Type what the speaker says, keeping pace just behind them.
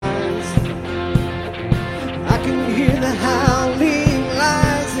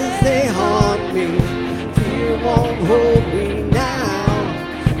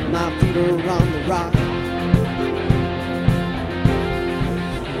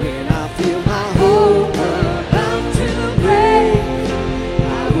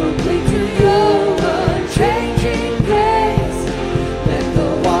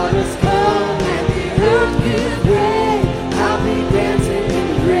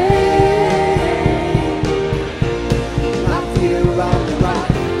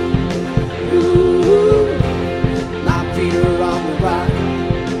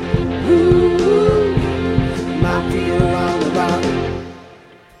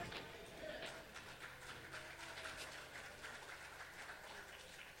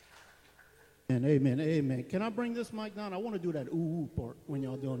And amen, amen. Can I bring this mic down? I want to do that ooh part when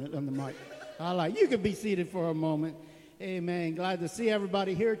y'all doing it on the mic. You can be seated for a moment. Amen. Glad to see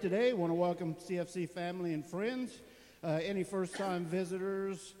everybody here today. Want to welcome CFC family and friends. Any first-time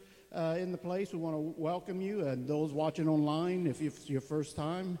visitors in the place, we want to welcome you. And those watching online, if it's your first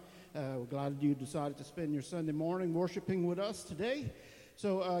time, we're glad you decided to spend your Sunday morning worshiping with us today.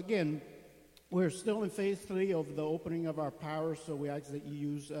 So again, we're still in phase 3 of the opening of our parish, so we ask that you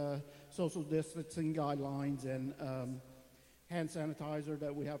use social distancing guidelines and hand sanitizer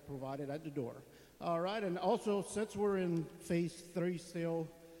that we have provided at the door. All right, and also since we're in phase 3 still,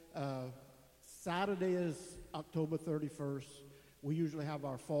 Saturday is October 31st. We usually have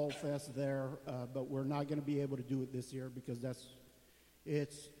our Fall Fest there, but we're not going to be able to do it this year because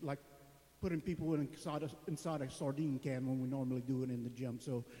it's like putting people inside a sardine can when we normally do it in the gym.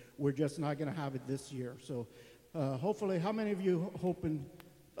 So we're just not going to have it this year. So hopefully, how many of you hoping,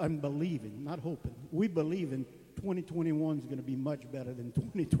 I'm believing, not hoping, we believe in 2021 is going to be much better than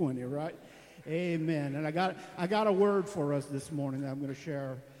 2020, right? Amen. And I got a word for us this morning that I'm going to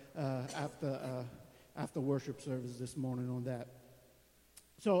share after worship service this morning on that.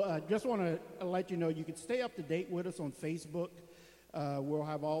 So just want to let you know, you can stay up to date with us on Facebook. We'll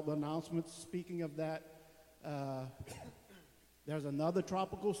have all the announcements. Speaking of that, there's another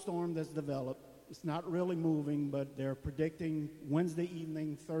tropical storm that's developed. It's not really moving, but they're predicting Wednesday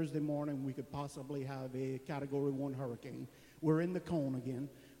evening, Thursday morning, we could possibly have a Category 1 hurricane. We're in the cone again.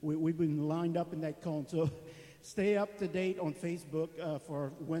 We've been lined up in that cone. So stay up to date on Facebook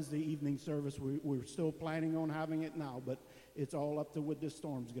for Wednesday evening service. We're still planning on having it now, but it's all up to what this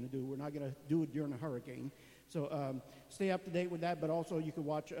storm's going to do. We're not going to do it during a hurricane. So stay up to date with that, but also you can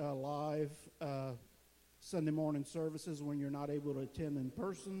watch live Sunday morning services when you're not able to attend in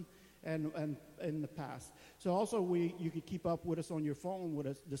person and in the past. So also you can keep up with us on your phone with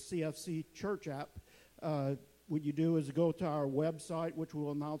the CFC Church app. What you do is go to our website, which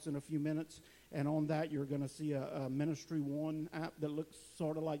we'll announce in a few minutes, and on that you're going to see a Ministry One app that looks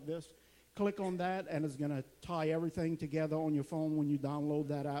sort of like this. Click on that, and it's going to tie everything together on your phone when you download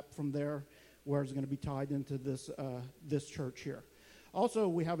that app from there, where it's going to be tied into this church here. Also,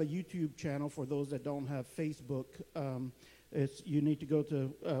 we have a YouTube channel for those that don't have Facebook. You need to go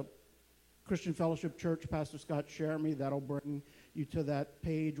to Christian Fellowship Church, Pastor Scott Sheremy. That'll bring you to that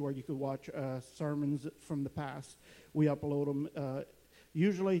page where you can watch sermons from the past. We upload them.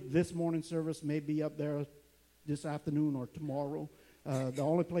 Usually this morning service may be up there this afternoon or tomorrow. The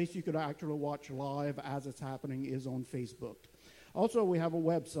only place you could actually watch live as it's happening is on Facebook. Also, we have a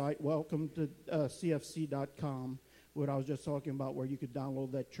website, welcome to cfc.com, what I was just talking about, where you could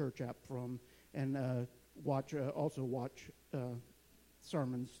download that church app from and watch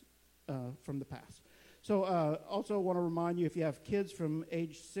sermons from the past. So also want to remind you, if you have kids from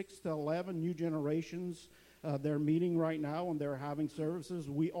age 6 to 11, New Generations, they're meeting right now and they're having services.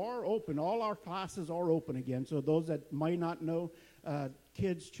 We are open. All our classes are open again. So those that might not know,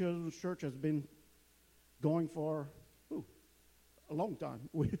 Children's Church has been going for a long time.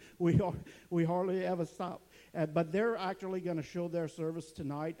 We hardly ever stop. But they're actually going to show their service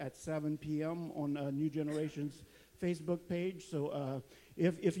tonight at 7 p.m. on New Generations Facebook page. So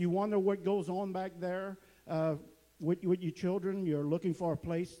if you wonder what goes on back there with your children, you're looking for a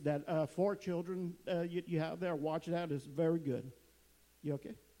place that for children you have there, watch that. It's very good. You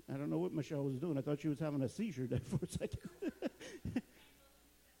okay? I don't know what Michelle was doing. I thought she was having a seizure there for a second.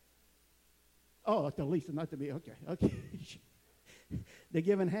 Oh, to Lisa, not to me. Okay. They're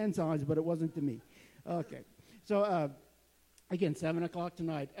giving hand signs, but it wasn't to me. Okay. So, again, 7 o'clock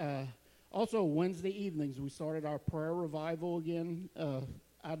tonight. Also, Wednesday evenings, we started our prayer revival again.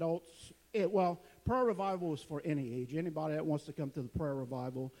 Adults, prayer revival is for any age. Anybody that wants to come to the prayer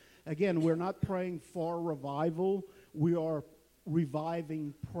revival. Again, we're not praying for revival. We are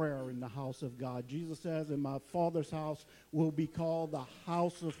reviving prayer in the house of God. Jesus says, in my Father's house will be called the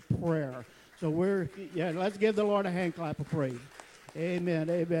house of prayer. So let's give the Lord a hand clap of praise. Amen,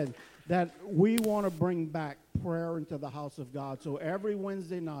 amen. That we want to bring back prayer into the house of God. So every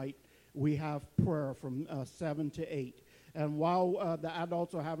Wednesday night, we have prayer from 7 to 8. And while the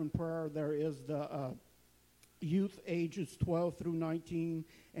adults are having prayer, there is the youth ages 12 through 19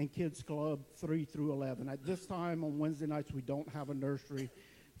 and kids club 3 through 11. At this time on Wednesday nights, we don't have a nursery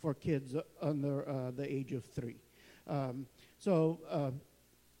for kids under the age of 3.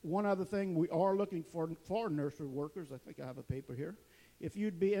 One other thing, we are looking for nursery workers. I think I have a paper here. If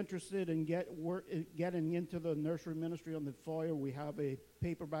you'd be interested in getting into the nursery ministry on the foyer, we have a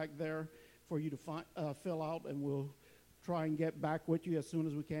paper back there for you to fill out, and we'll try and get back with you as soon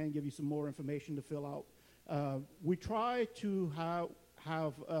as we can, give you some more information to fill out. We try to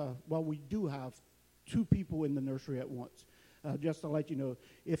have, we do have 2 people in the nursery at once. Just to let you know,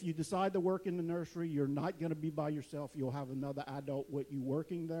 if you decide to work in the nursery, you're not going to be by yourself. You'll have another adult with you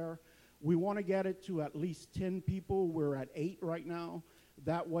working there. We want to get it to at least 10 people. We're at 8 right now.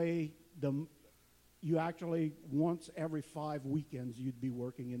 That way, you actually, once every 5 weekends, you'd be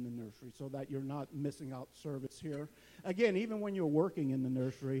working in the nursery so that you're not missing out service here. Again, even when you're working in the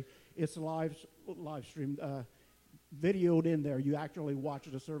nursery, it's live streamed, videoed in there. You actually watch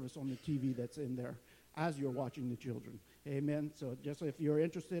the service on the TV that's in there as you're watching the children. Amen. So just if you're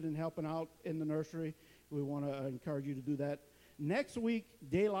interested in helping out in the nursery, we want to encourage you to do that. Next week,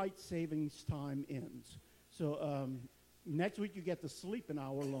 daylight savings time ends. So next week, you get to sleep an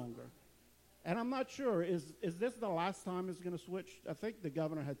hour longer. And I'm not sure, is this the last time it's going to switch? I think the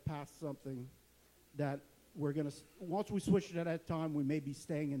governor had passed something that we're going to, once we switch to that time, we may be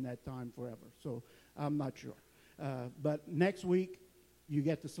staying in that time forever. So I'm not sure. But next week, you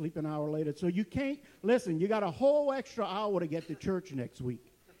get to sleep an hour later. So you can't, listen, you got a whole extra hour to get to church next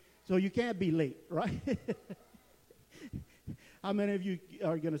week. So you can't be late, right? How many of you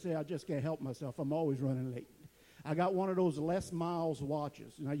are going to say, I just can't help myself, I'm always running late? I got one of those Les Miles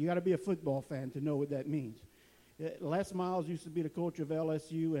watches. Now, you got to be a football fan to know what that means. Les Miles used to be the coach of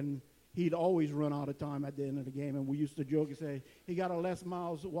LSU, and he'd always run out of time at the end of the game. And we used to joke and say, he got a Les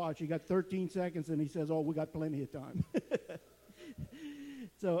Miles watch. He got 13 seconds, and he says, oh, we got plenty of time.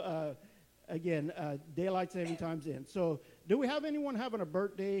 So, again, daylight saving time's in. So do we have anyone having a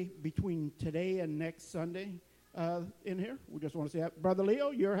birthday between today and next Sunday in here? We just want to say, Brother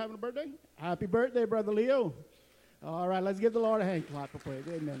Leo, you're having a birthday? Happy birthday, Brother Leo. All right, let's give the Lord a hand clap of praise.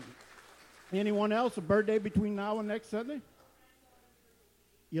 Amen. Anyone else a birthday between now and next Sunday?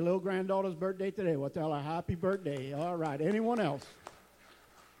 Your little granddaughter's birthday today. We'll tell her happy birthday. All right, anyone else?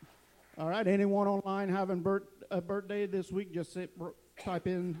 All right, anyone online having a birthday this week? Just type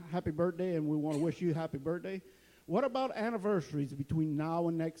in happy birthday, and we want to wish you happy birthday. What about anniversaries between now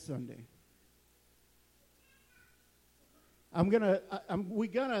and next Sunday? We're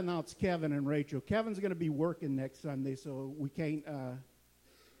gonna announce Kevin and Rachel. Kevin's gonna be working next Sunday, so we can't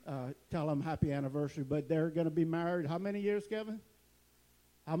tell him happy anniversary. But they're gonna be married. How many years, Kevin?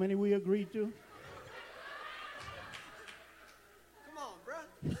 How many we agreed to? Come on, bro.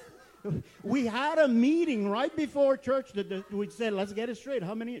 We had a meeting right before church that we said, let's get it straight.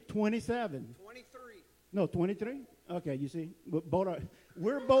 How many? 27. 23. No, 23. Okay, you see,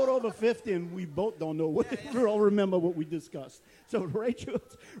 we're both over 50, and we both don't know what we all remember what we discussed. So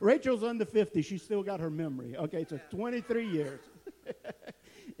Rachel's under 50. She still got her memory. Okay, so 23 years.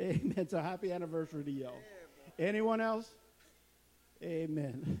 Amen. So happy anniversary to y'all. Yeah, anyone else?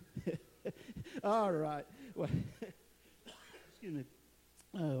 Amen. All right. Well, excuse me.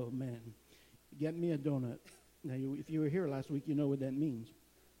 Oh man, get me a donut. Now, if you were here last week, you know what that means.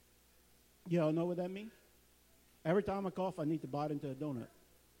 Y'all know what that means? Every time I cough, I need to bite into a donut.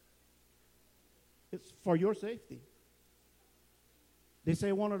 It's for your safety. They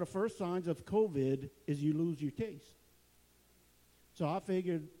say one of the first signs of COVID is you lose your taste. So I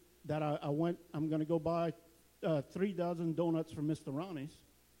figured that I'm going to go buy 3 dozen donuts from Mr. Ronnie's,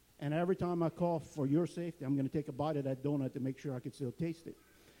 and every time I cough, for your safety, I'm going to take a bite of that donut to make sure I can still taste it.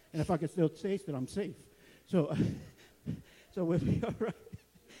 And if I can still taste it, I'm safe. So we'll be all right.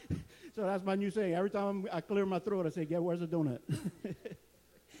 So that's my new saying. Every time I clear my throat, I say, where's the donut?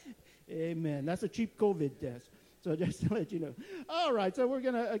 Amen. That's a cheap COVID test. So just to let you know. All right, so we're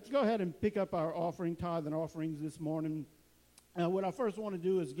going to go ahead and pick up our offering, tithe and offerings this morning. What I first want to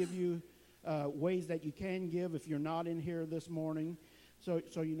do is give you ways that you can give if you're not in here this morning. So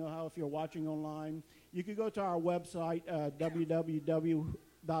you know how if you're watching online. You can go to our website,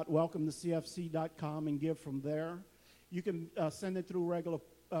 www.welcometocfc.com, and give from there. You can send it through regular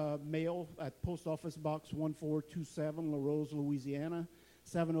mail at Post Office Box 1427, La Rose, Louisiana,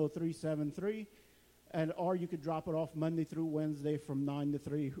 70373. Or you could drop it off Monday through Wednesday from 9 to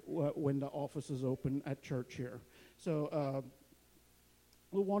 3 when the office is open at church here. So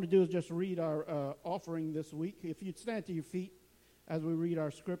what we want to do is just read our offering this week. If you'd stand to your feet as we read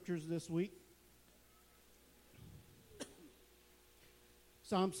our scriptures this week.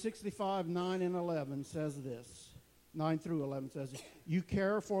 Psalm 65, 9 and 11 says this. 9 through 11 says, you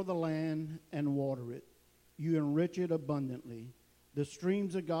care for the land and water it. You enrich it abundantly. The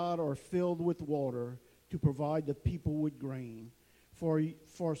streams of God are filled with water to provide the people with grain. For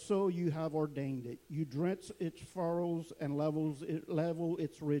so you have ordained it. You drench its furrows and level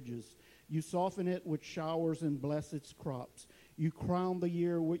its ridges. You soften it with showers and bless its crops. You crown the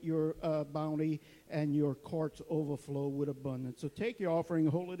year with your bounty, and your carts overflow with abundance. So take your offering,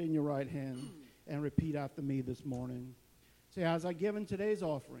 hold it in your right hand, and repeat after me this morning. Say, as I give in today's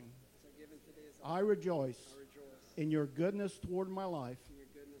offering, as I give in today's I offering, rejoice I rejoice in your goodness toward my life in your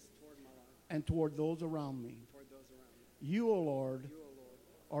goodness toward my life and toward those around me. and toward those around me. You, O Lord, You,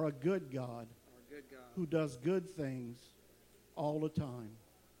 O Lord, are a good God are a good God who does good things all the time.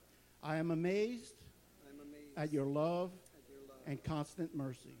 I am amazed I am amazed at your love at your love and constant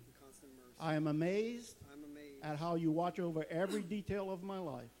mercy. and constant mercy. I am amazed I'm amazed at how you watch over every detail of my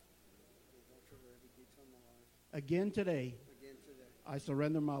life. you watch over every detail of my life. Again today, Again today, I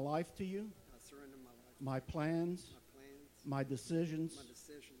surrender my life to you, I surrender my life, my plans, my plans, my decisions, my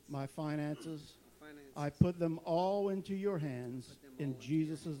decisions, my finances. my finances. I put them all into your hands. Put them all In into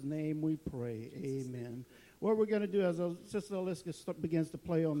your Jesus' name we pray. Jesus' name Amen. What we're going to do as Sister Aliska begins to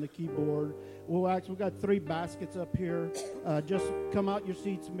play on the keyboard, we've got 3 baskets up here. Just come out your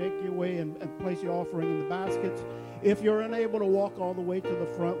seats, make your way, and place your offering in the baskets. If you're unable to walk all the way to the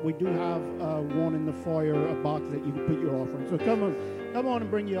front, we do have one in the foyer, a box that you can put your offering. So come on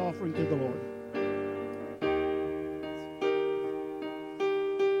and bring your offering to the Lord.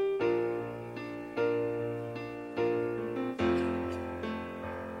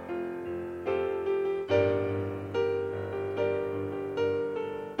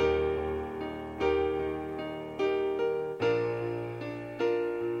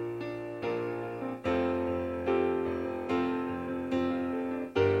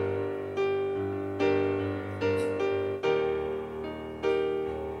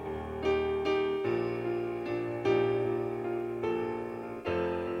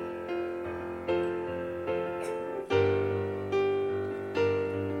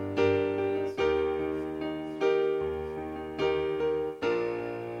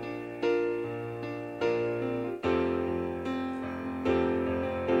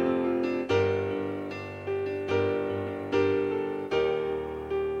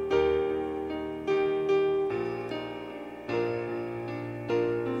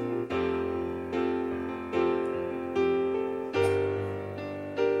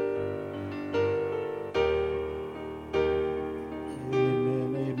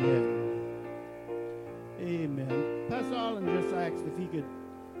 If he could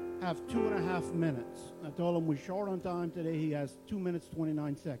have 2.5 minutes. I told him we're short on time today. He has 2 minutes,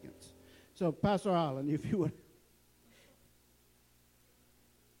 29 seconds. So, Pastor Allen, if you would.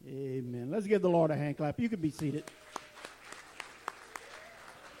 Amen. Let's give the Lord a hand clap. You can be seated.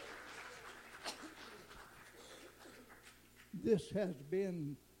 This has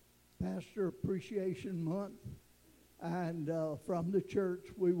been Pastor Appreciation Month, and from the church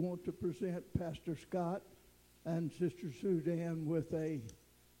we want to present Pastor Scott and Sister Suzanne with a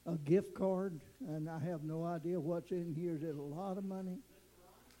gift card, and I have no idea what's in here. Is it a lot of money?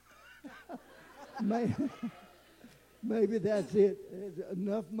 Maybe that's it. It's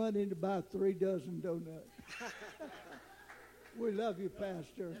enough money to buy 3 dozen donuts. We love you,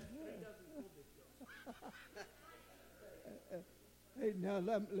 Pastor. Hey, now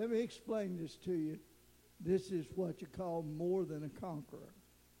let me explain this to you. This is what you call more than a conqueror.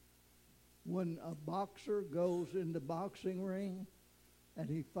 When a boxer goes in the boxing ring and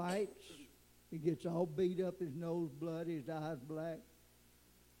he fights, he gets all beat up, his nose bloody, his eyes black,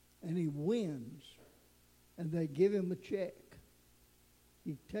 and he wins, and they give him a check.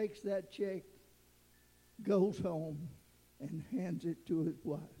 He takes that check, goes home, and hands it to his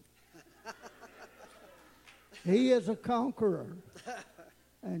wife. He is a conqueror,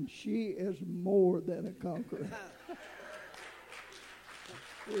 and she is more than a conqueror.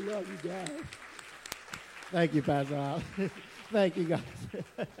 We love you guys. Thank you, Pastor Al. Thank you, guys.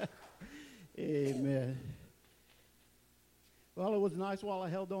 Amen. Well, it was nice while I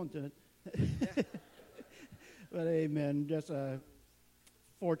held on to it. But amen. Just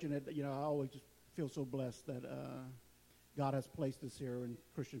fortunate that, I always just feel so blessed that God has placed us here in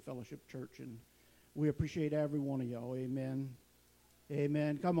Christian Fellowship Church, and we appreciate every one of y'all. Amen.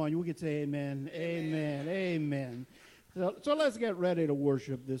 Amen. Come on, we can say amen. Amen. Amen. So let's get ready to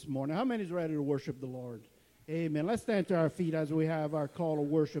worship this morning. How many is ready to worship the Lord? Amen. Let's stand to our feet as we have our call to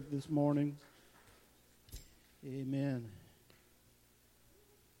worship this morning. Amen.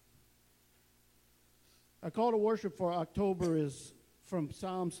 Our call to worship for October is from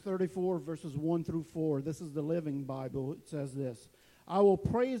Psalms 34, verses 1 through 4. This is the Living Bible. It says this: I will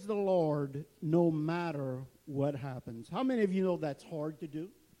praise the Lord no matter what happens. How many of you know that's hard to do?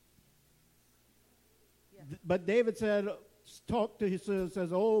 But David said,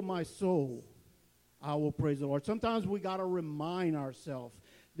 says, oh, my soul, I will praise the Lord. Sometimes we got to remind ourselves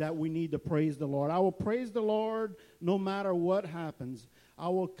that we need to praise the Lord. I will praise the Lord no matter what happens. I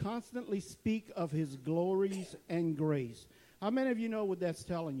will constantly speak of his glories and grace. How many of you know what that's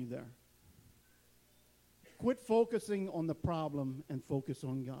telling you there? quit focusing on the problem and focus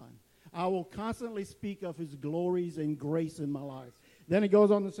on God. I will constantly speak of his glories and grace in my life. Then he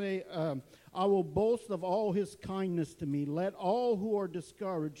goes on to say, I will boast of all his kindness to me. Let all who are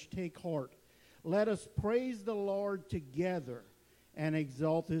discouraged take heart. Let us praise the Lord together and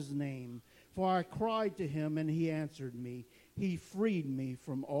exalt his name. For I cried to him, and he answered me. He freed me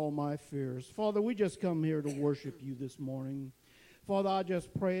from all my fears. Father, we just come here to worship you this morning. Father, I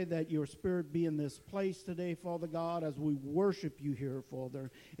just pray that your spirit be in this place today, Father God, as we worship you here, Father.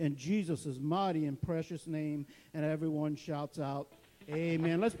 In Jesus' mighty and precious name, and everyone shouts out,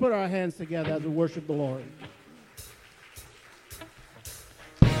 amen. Let's put our hands together as we worship the Lord.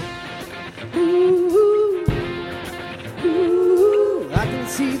 Ooh, ooh, I can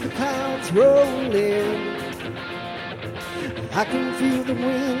see the clouds rolling. I can feel the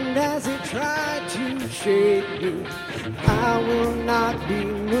wind as it tried to shake me. I will not be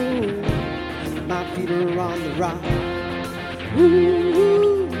moved. My feet are on the rock.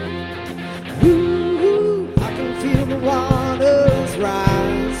 Ooh, ooh, I can feel the waters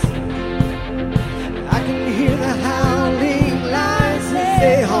rise. I can hear the howling lions as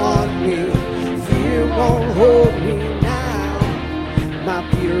they haunt me. Fear won't hold me now. My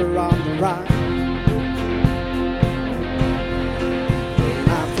feet are on the rock.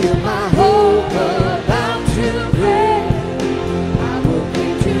 Feel my hope about to break. I will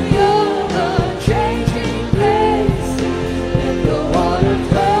cling to your unchanging grace. Let the water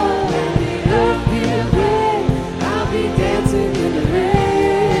flow and the earth give way. I'll be dancing in the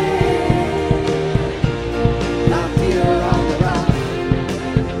rain. My feet are on the rock.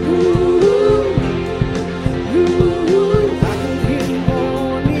 Ooh, ooh, I can hear the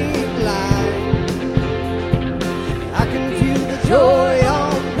morning light. I can feel the joy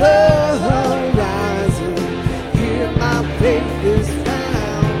the horizon, here my faith is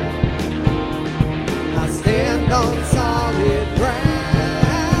found. I stand on solid ground.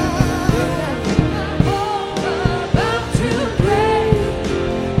 About to break,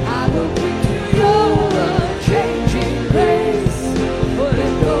 I will cling to your unchanging grace.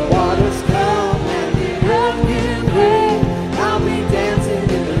 When the waters come and the earth give way, I'll be dancing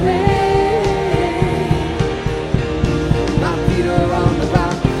in the rain. My feet are on the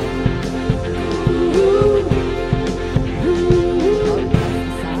rock.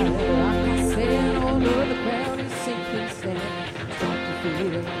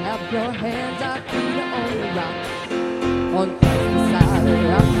 Your hands, I feel it on the rock. On the side of the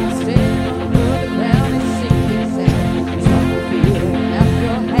rock, I stand under the ground and sinking sand. Start to feel it. Have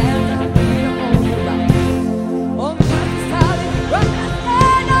your hands, I feel it on the rock. On the side of the rock, I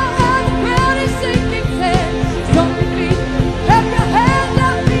stand under the ground and sinking sand. Start to feel it. Have your hands, I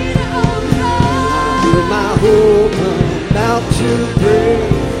feel it on the rock. Feel my hope about to break.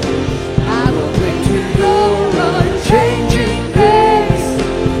 I will cling to your unchanging grace.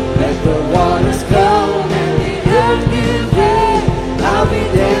 Let the waters come and the earth give way. I'll be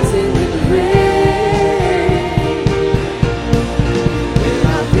dancing in the rain. When I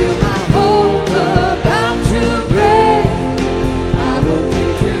feel my hope about to break, I will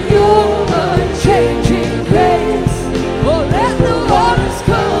cling to your unchanging grace. Oh, let the waters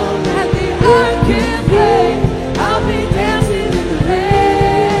come and the earth give way. I'll be dancing in the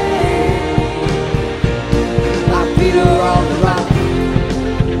rain. My feet are on the rock.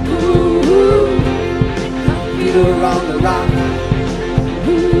 Are on the rock.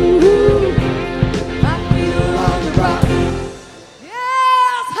 Ooh, my feet are on the rock.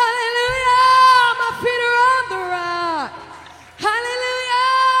 Yes, hallelujah. My feet are on the rock. Hallelujah,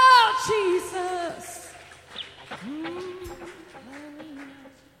 Jesus.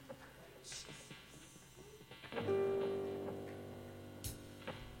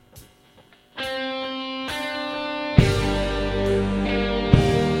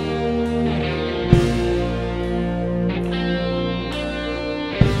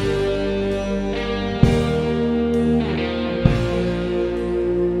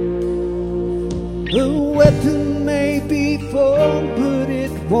 The weapon may be formed, but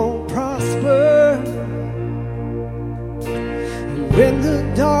it won't prosper. When the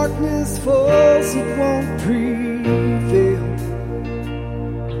darkness falls, it won't prevail.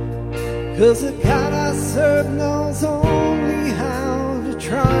 'Cause the God I serve knows only how to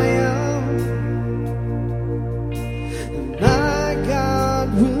triumph. And my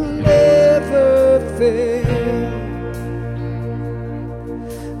God will never fail.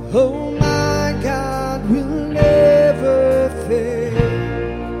 Oh, my God will never fail.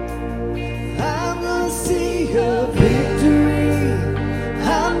 I'm gonna see a victory.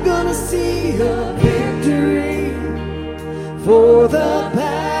 I'm gonna see a victory. For the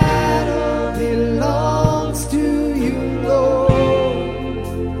battle belongs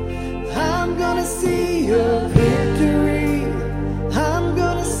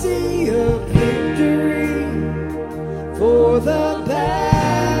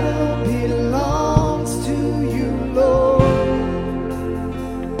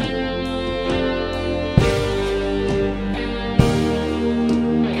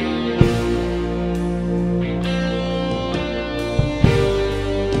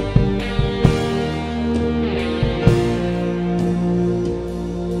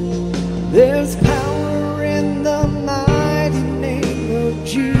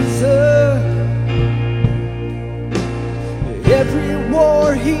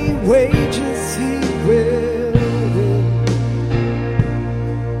war he wages, he will win.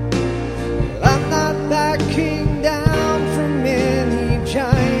 I'm not backing down from any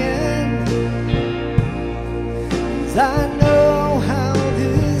giant, 'cause I know how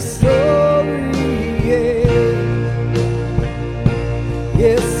this story ends.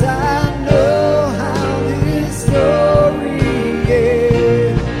 Yes, I know how this story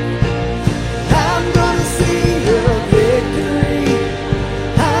ends. I'm gonna see a victory.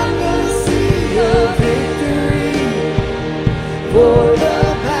 I'm gonna see a victory. For the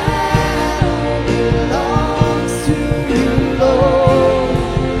battle belongs to you, Lord.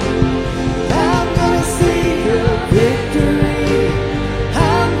 I'm gonna see a victory.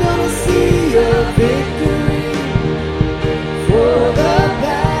 I'm gonna see a victory. For the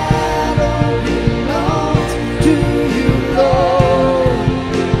battle belongs to you, Lord.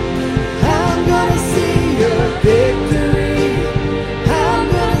 I'm gonna see a victory. I'm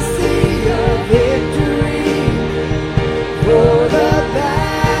gonna see a victory. For the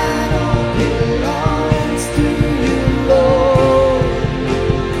battle belongs to you, Lord.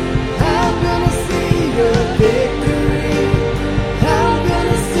 I'm gonna see a victory. I'm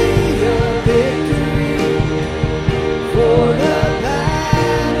gonna see a victory. For the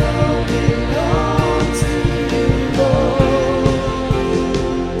battle belongs to you, Lord.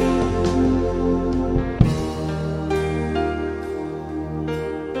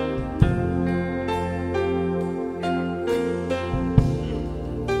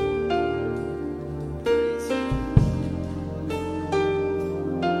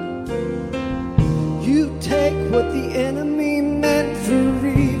 You take what the enemy meant for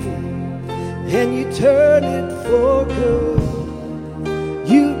evil and you turn it for good.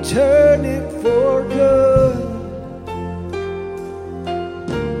 You turn it for good.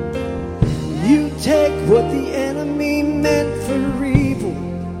 You take what the enemy meant for evil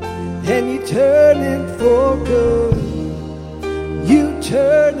and you turn it for good. You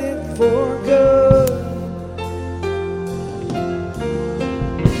turn it for good.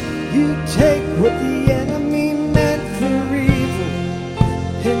 You take what the enemy meant for evil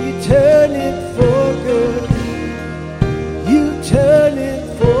and you turn it for good. You turn it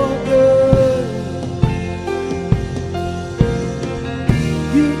for good.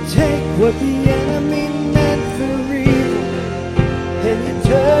 You take what the enemy meant for evil and you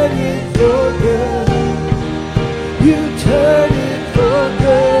turn it for good. You turn it for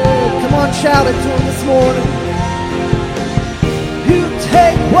good. Come on, shout it to him this morning. You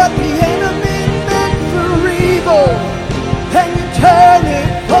take what the enemy meant for evil and you turn it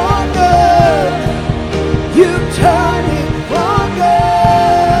for good. You turn it for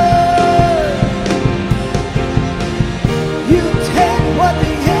good. You take what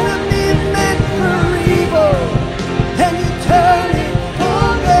the enemy meant for evil and you turn it for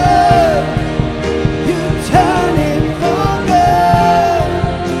good. You turn it for good.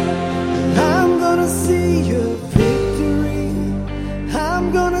 I'm gonna see your victory. I'm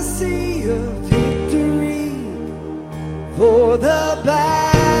gonna see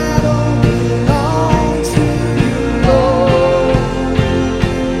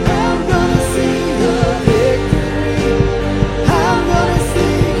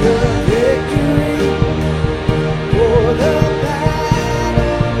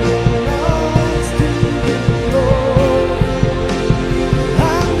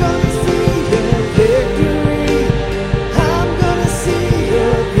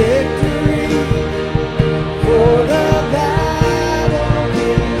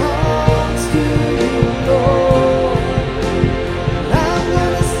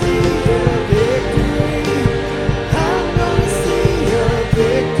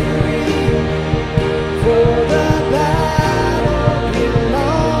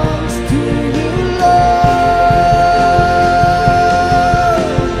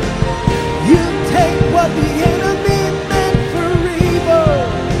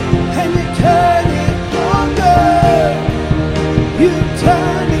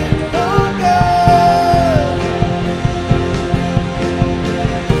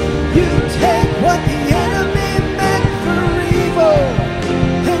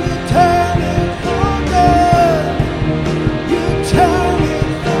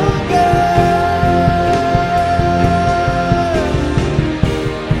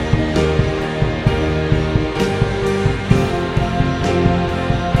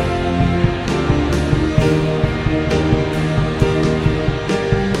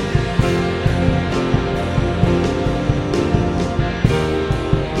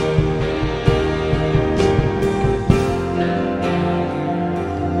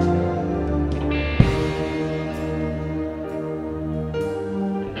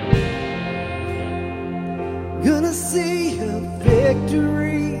gonna see a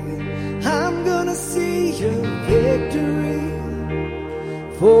victory. I'm gonna see a victory.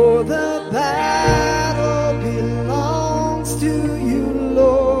 For the battle belongs to you,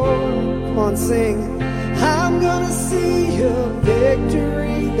 Lord. Come on, sing. I'm gonna see a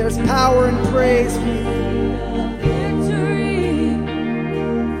victory. There's power in praise. Victory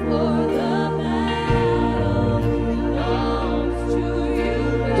for the battle belongs to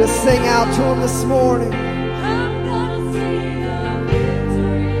you. Just sing out to him this morning. I'm gonna see a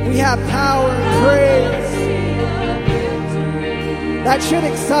victory. We have power in praise. That should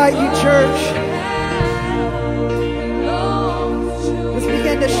excite you, church. Let's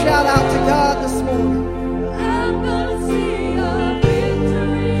begin to shout out to God this morning.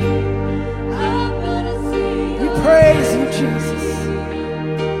 We praise you, Jesus.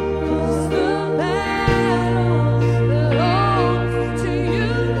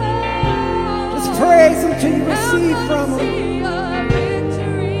 Just praise him till you receive from him.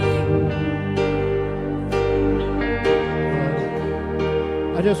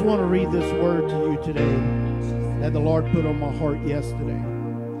 I just want to read this word to you today that the Lord put on my heart yesterday.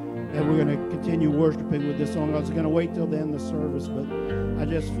 And we're going to continue worshiping with this song. I was going to wait till the end of the service, but I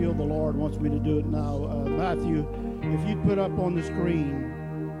just feel the Lord wants me to do it now. Matthew, if you'd put up on the screen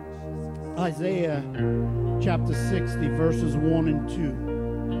Isaiah chapter 60, verses 1 and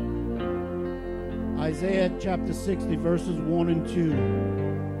 2. Isaiah chapter 60, verses 1 and 2.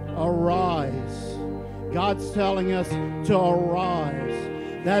 Arise. God's telling us to arise.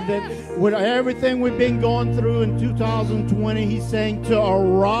 That with everything we've been going through in 2020, he's saying to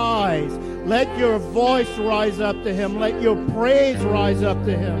arise. Let your voice rise up to him. Let your praise rise up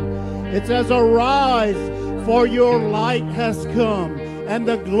to him. It says, arise, for your light has come, and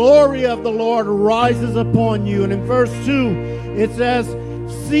the glory of the Lord rises upon you. And in verse 2, it says,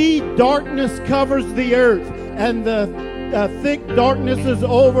 see, darkness covers the earth, and the thick darkness is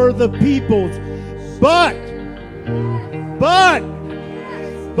over the peoples. But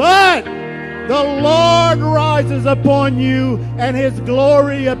the Lord rises upon you, and his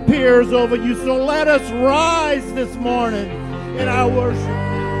glory appears over you. So let us rise this morning in our worship.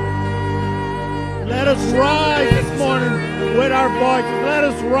 Let us rise this morning with our voices. Let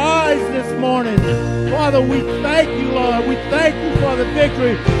us rise this morning. Father, we thank you, Lord. We thank you for the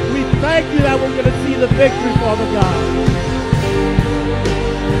victory. We thank you that we're going to see the victory, Father God.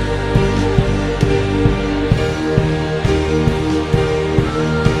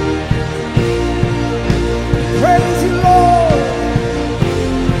 Praise you, Lord.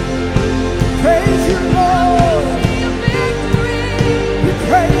 Praise you, Lord. We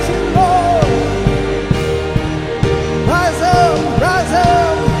praise you, Lord. Rise up, rise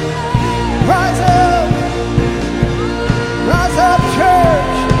up, rise up. Rise up,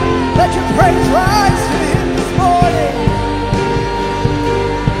 church. Let your praise rise to him this morning.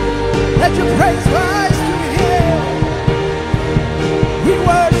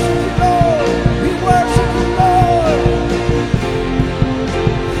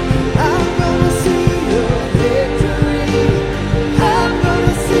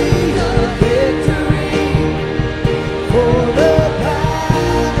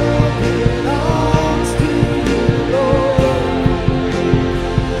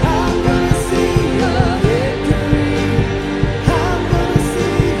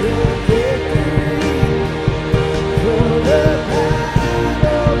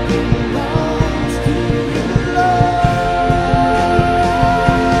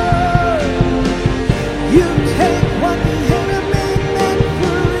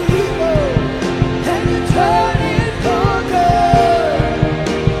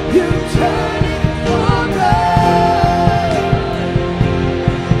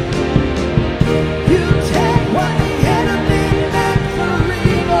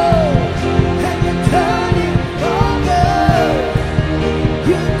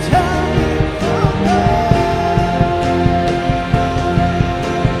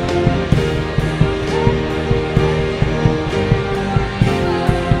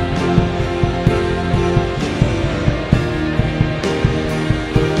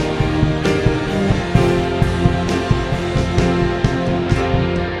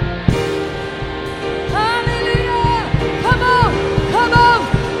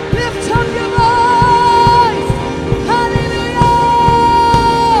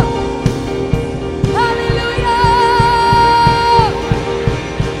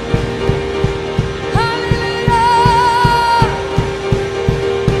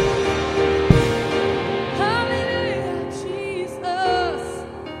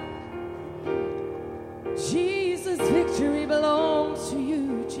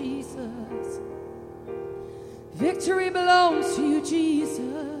 to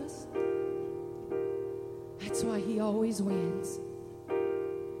Jesus. That's why he always wins.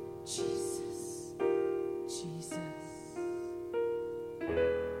 Jesus, Jesus.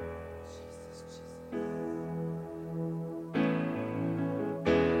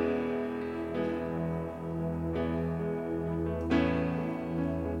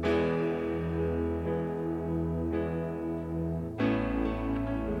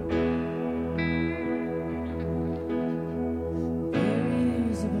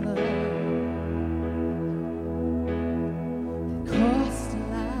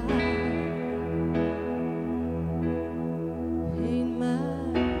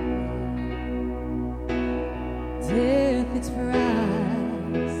 Its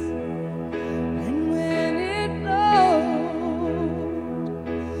price, and when it flowed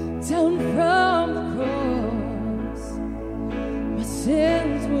down from the cross, my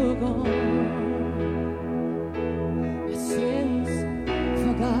sins were gone, my sins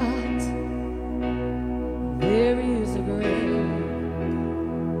forgot. There is a grave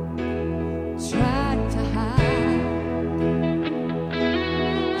tried to hide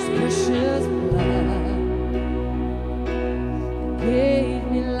His precious blood. Gave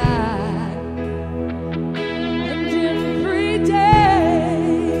me life, and in 3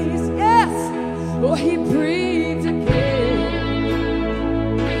 days, yes, oh, he breathed again,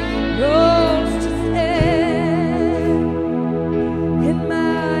 rose to stand in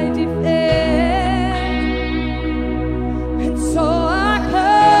my defense, and so I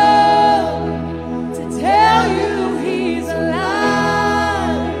come to tell you he's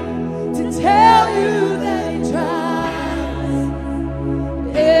alive, to tell you that he tried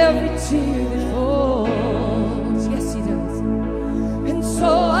every tear that falls. Yes, he does. And so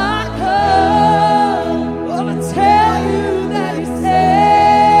I come to tell you that he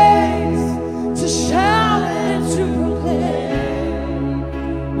saves, to shout and to proclaim,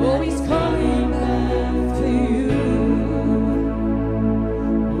 oh, he's coming back for you.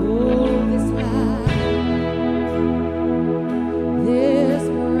 Oh, this life, this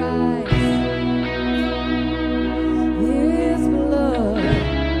price, this blood,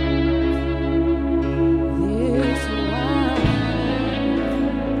 this wine.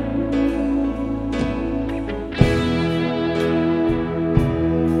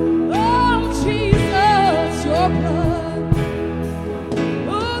 Oh, Jesus, your blood.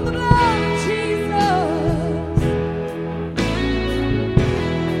 Oh, the blood of Jesus.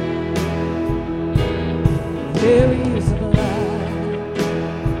 There is a blood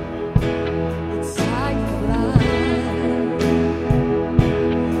inside the blind.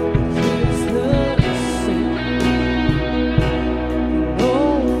 Heals the sick,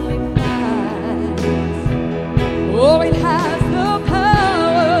 only finds. Oh, it has the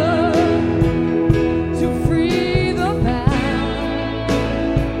power to free the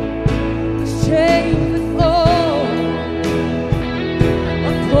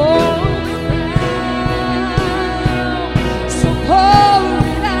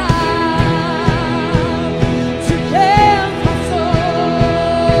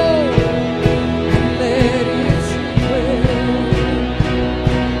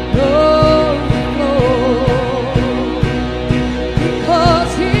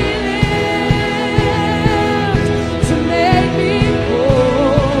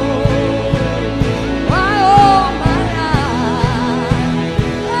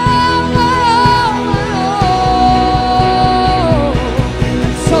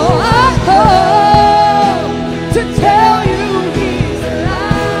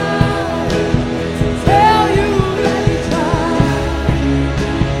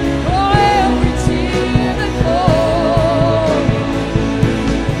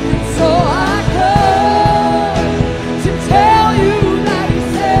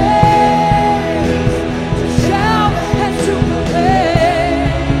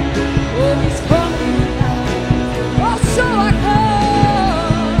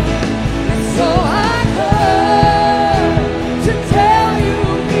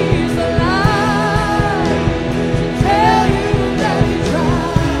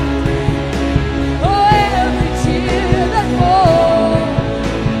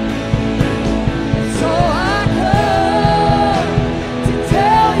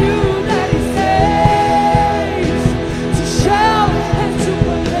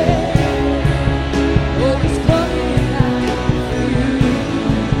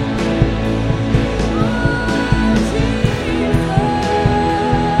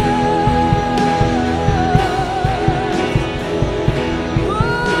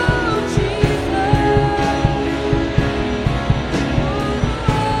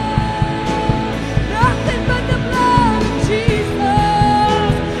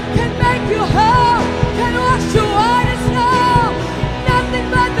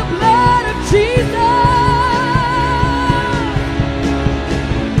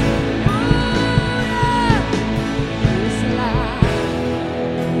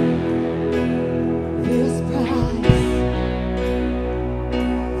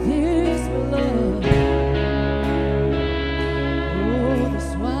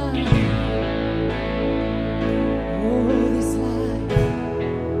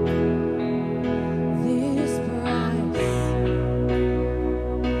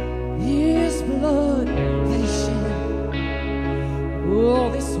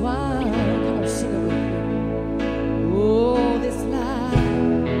Oh, this wine, come on, sing it with me. Oh, this life,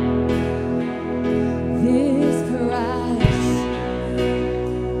 this price,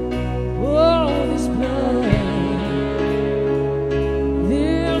 oh, this blood,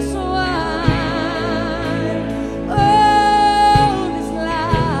 this wine, oh, this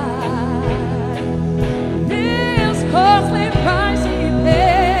life, this costly price he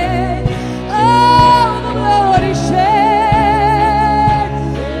paid, oh, the blood he shed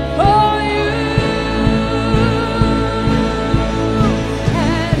for you,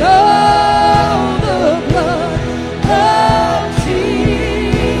 and oh, the blood of Jesus,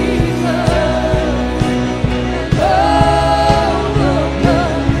 and oh, the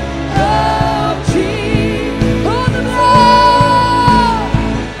blood of Jesus, oh, the blood,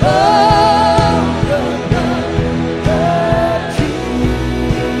 oh, the blood of Jesus.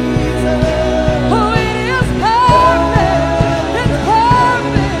 Oh, it is perfect. It's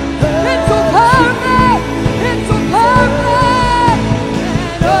perfect. It's so perfect. It's so perfect.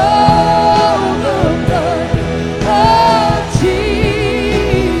 And oh, the blood of Jesus.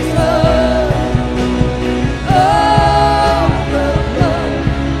 Oh, the blood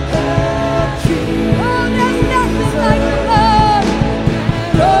of Jesus. Oh, there's nothing like the blood.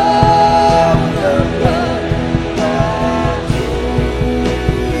 And oh, the blood of Jesus.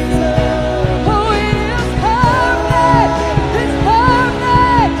 Oh, it is perfect. It's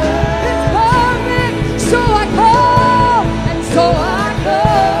perfect. It's perfect. So I come, and so I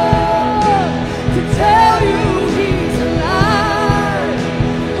come to tell you he's alive.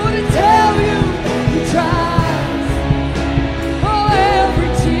 Oh, to tell you he tries. Oh, every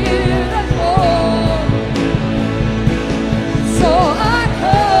tear that falls. So I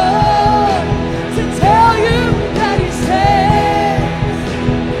come to tell you that he saves,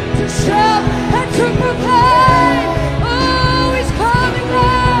 to shout and to proclaim, oh, he's coming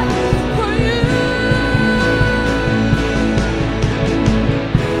back for you.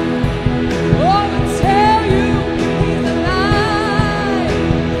 Oh, to tell you he's alive,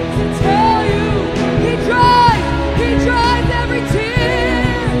 to tell you he dries every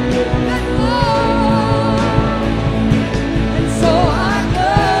tear that falls. And so I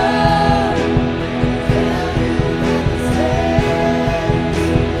come to tell you that he saves,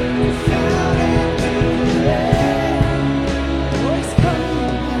 to shout and to proclaim, oh, he's coming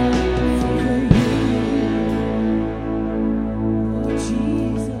back for you, oh,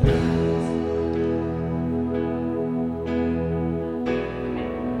 Jesus.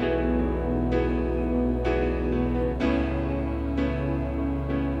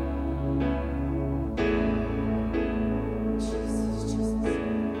 Jesus, Jesus.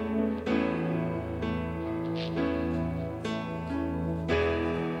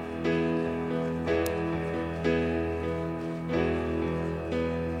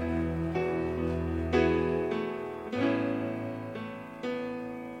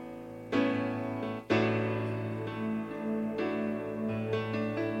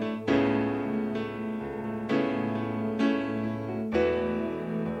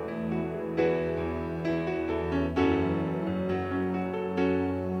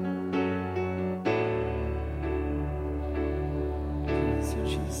 Praise you,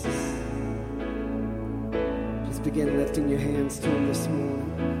 Jesus. Just begin lifting your hands to him this morning.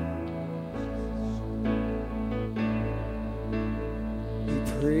 We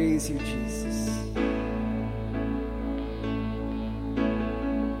praise you, Jesus.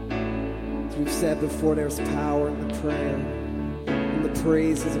 As we've said before, there's power in the prayer and the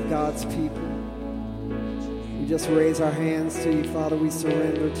praises of God's people. We just raise our hands to you, Father. We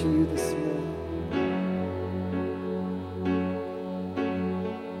surrender to you this morning.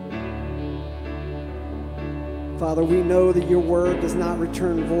 Father, we know that your word does not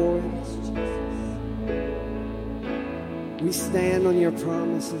return void. We stand on your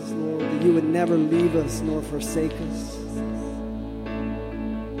promises, Lord, that you would never leave us nor forsake us.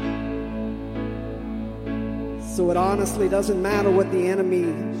 So it honestly doesn't matter what the enemy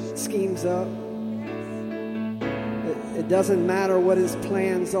schemes up. It doesn't matter what his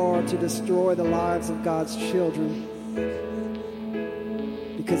plans are to destroy the lives of God's children.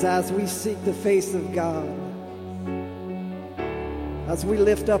 Because as we seek the face of God, as we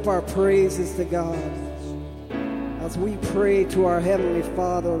lift up our praises to God, as we pray to our Heavenly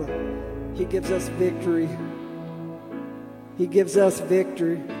Father, He gives us victory. He gives us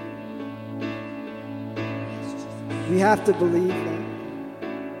victory. We have to believe that.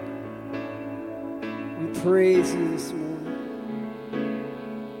 We praise you this morning.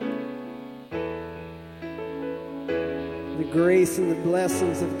 The grace and the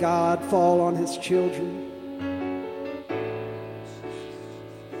blessings of God fall on His children.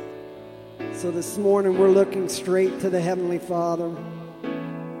 So this morning we're looking straight to the Heavenly Father.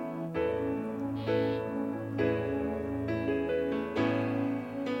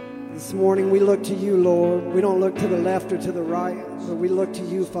 This morning we look to you, Lord. We don't look to the left or to the right, but we look to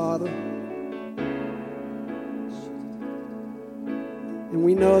you, Father. And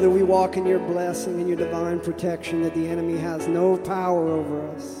we know that we walk in your blessing and your divine protection, that the enemy has no power over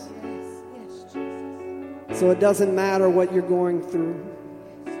us. So it doesn't matter what you're going through.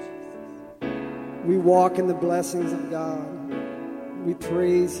 We walk in the blessings of God. We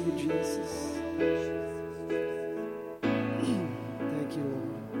praise you, Jesus. Thank you,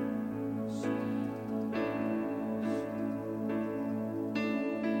 Lord.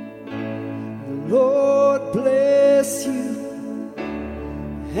 The Lord bless you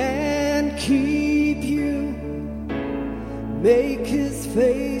and keep you. Make his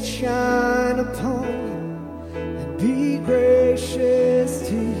face shine upon you and be gracious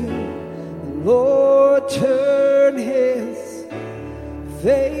to you. Lord, turn his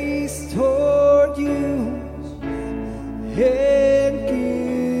face toward you and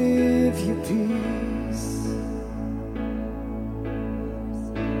give you peace.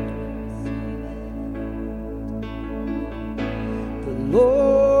 The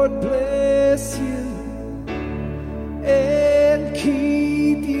Lord bless you and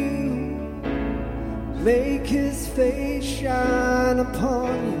keep you. Make his face shine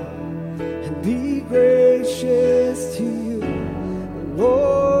upon you. Be gracious to you. The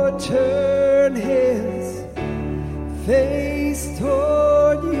Lord turn his face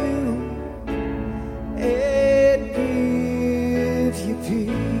toward you and give you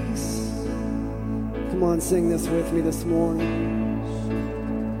peace. Come on, sing this with me this morning.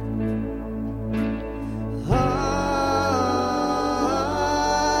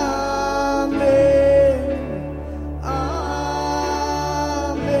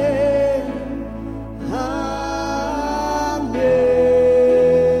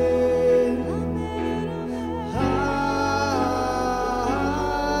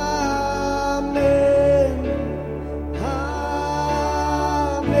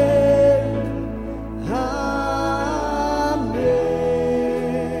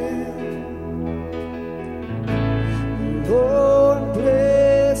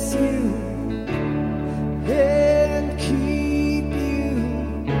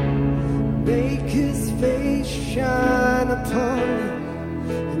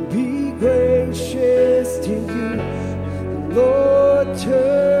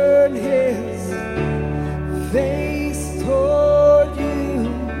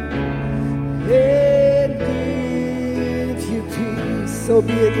 So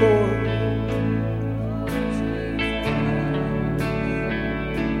be it, Lord.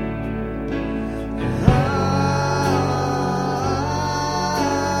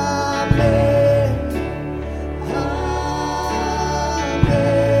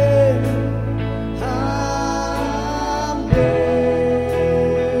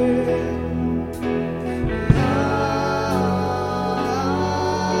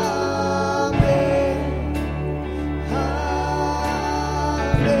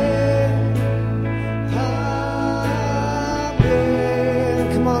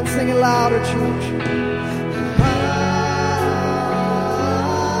 Sing it louder, church.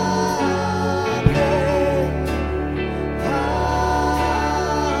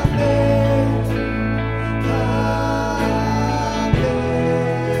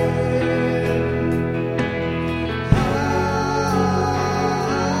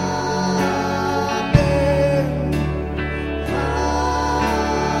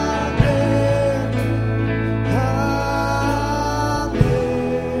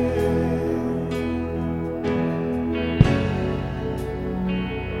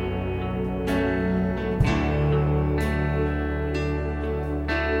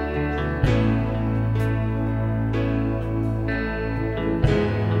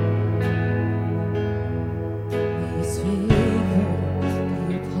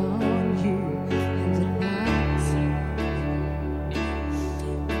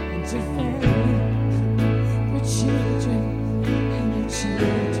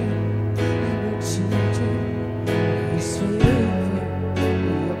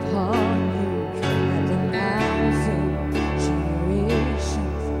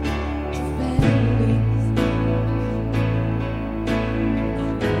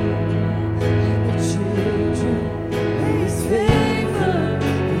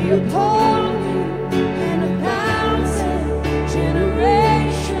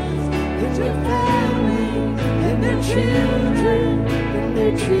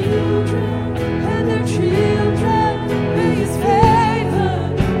 children and their children. May His favor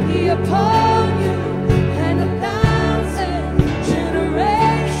be upon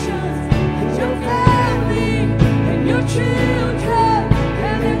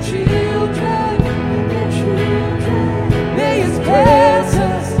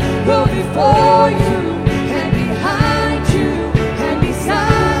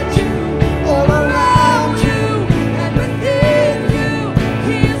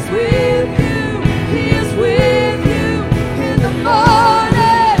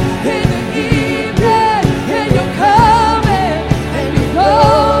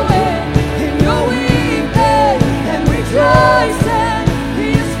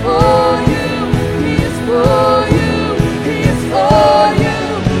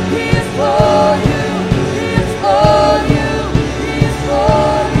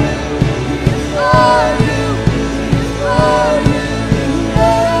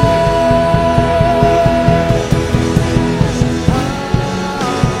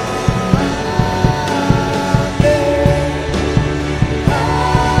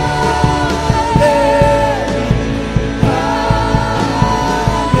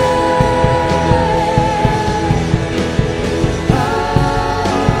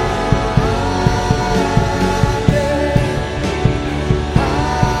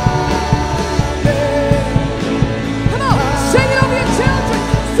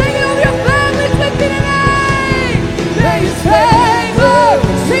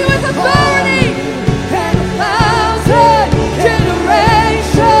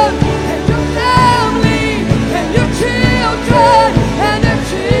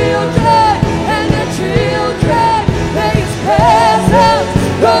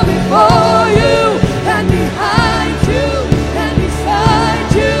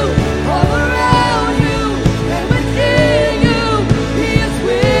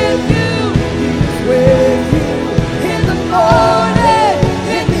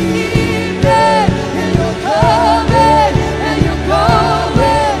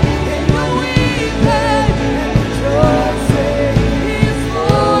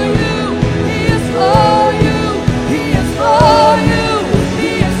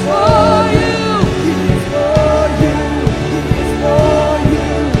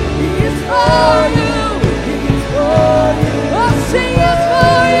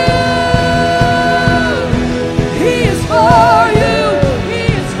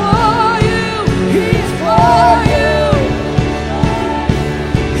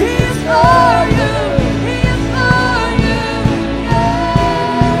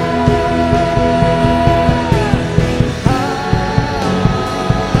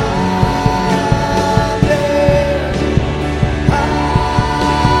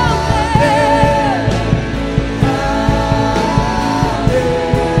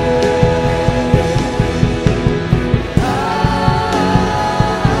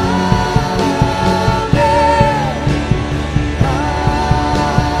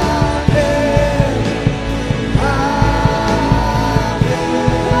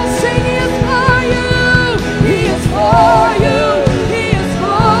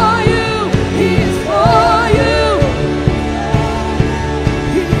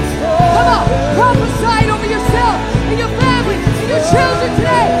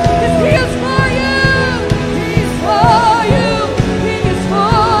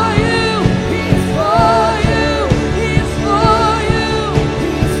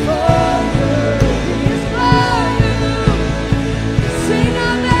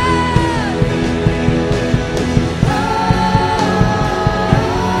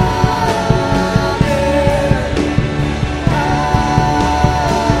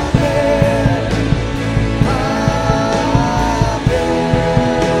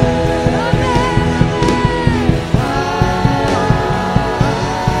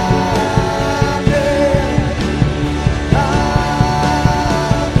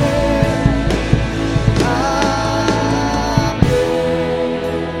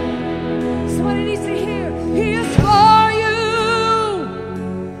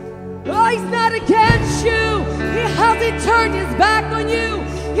not against you. He hasn't turned his back on you.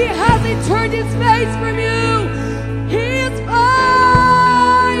 He hasn't turned his face from you. He is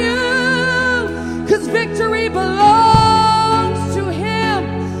for you. 'Cause victory belongs to him.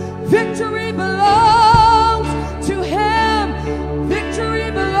 Victory belongs to him.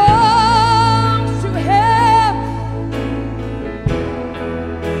 Victory belongs to him.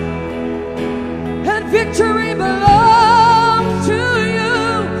 And victory belongs to you.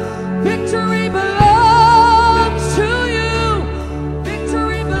 Victory belongs to you.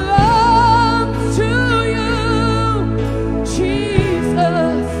 Victory belongs to you.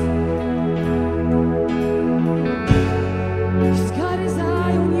 Jesus. He's got his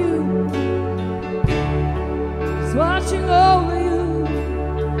eye on you. He's watching over you.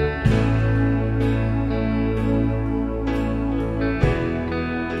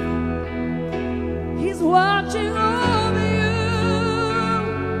 He's watching over you.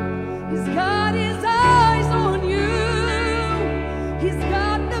 He's got his eyes on you. He's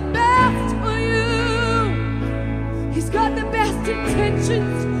got the best for you. He's got the best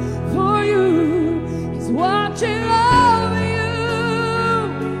intentions for you. He's watching over you.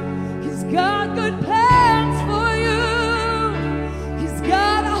 He's got good plans for you. He's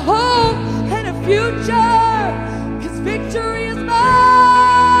got a hope and a future. 'Cause victory is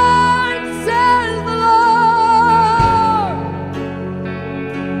mine, says the Lord.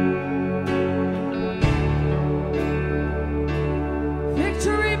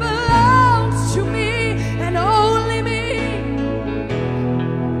 Victory belongs to me and only me.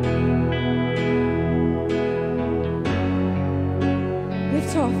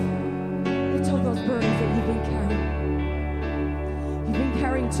 Lift off those burdens that you've been carrying. You've been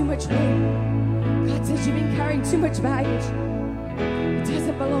carrying too much weight. God says you've been carrying too much baggage. It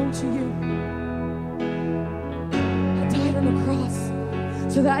doesn't belong to you. I died on the cross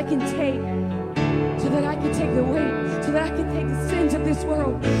so that I can take the weight, so that I can take the sins of this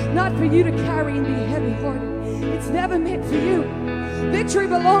world, not for you to carry and be heavy-hearted. It's never meant for you. Victory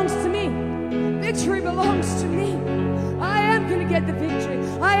belongs to me. Victory belongs to me. I am going to get the victory.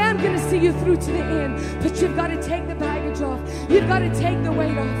 I am going to see you through to the end. But you've got to take the baggage off. You've got to take the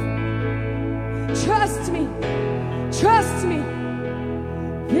weight off. Trust me. Trust me.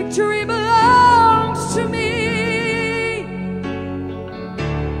 Victory belongs to me.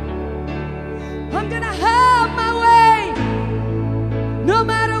 I'm going to have my way. No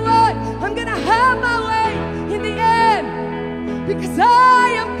matter what, I'm going to have my way in the end. Because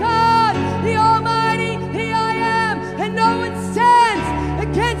I am God, the Almighty, the I am. And no one stands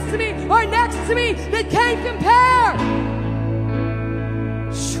against me or next to me that can compare.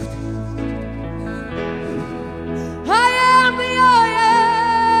 I am the I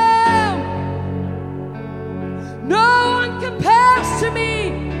am. No one compares to me.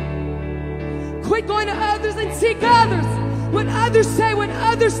 Quit going to others and seek others. What others say, what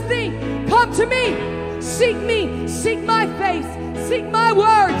others think, come to me. Seek me. Seek my face. Seek my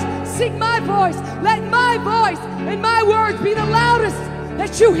words. Seek my voice. Let my voice and my words be the loudest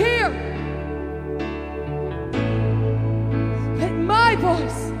that you hear. Let my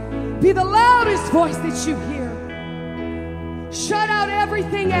voice be the loudest voice that you hear. Shut out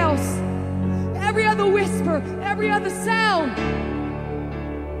everything else. Every other whisper, every other sound.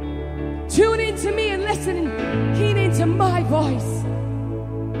 Tune into me and listen and keen into my voice.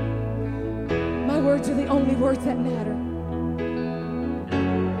 My words are the only words that matter.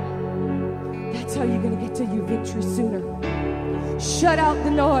 That's how you're going to get to your victory sooner. Shut out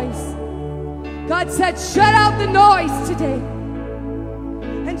the noise. God said, shut out the noise today.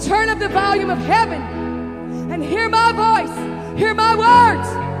 And turn up the volume of heaven. And hear my voice. Hear my words.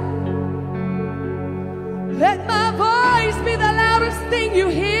 Let my voice be the loudest thing you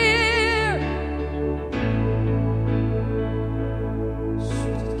hear.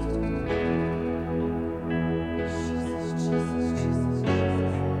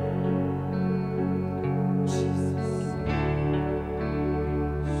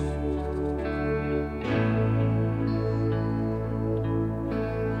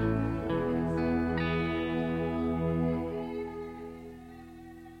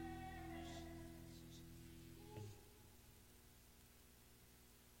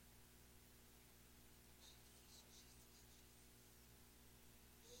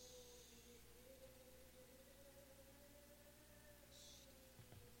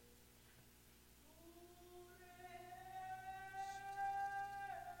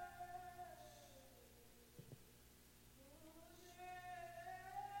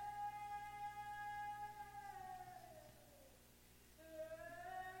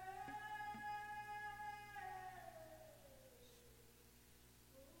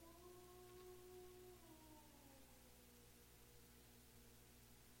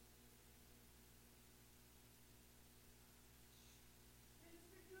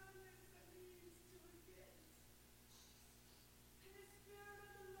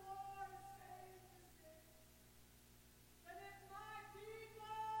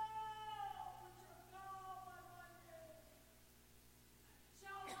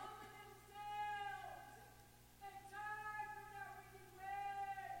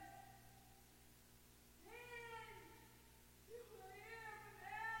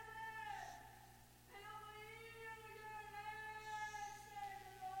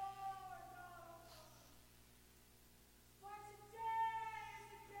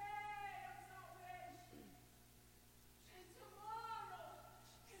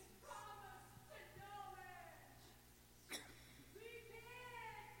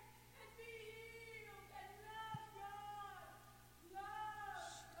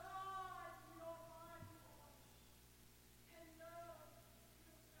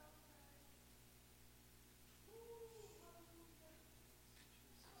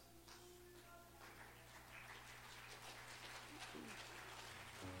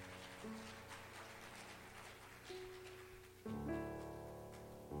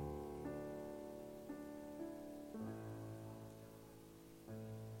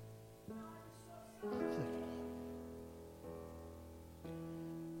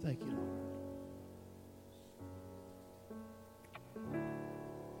 Thank you, Lord.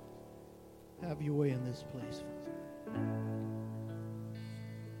 Have your way in this place, Father.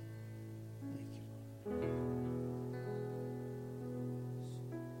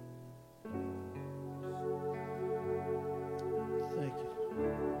 Thank you, Lord.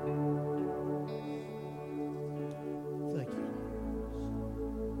 Thank you, Lord. Thank you,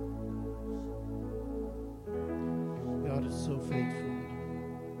 Lord. God is so faithful.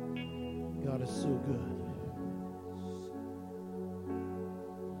 God is so good.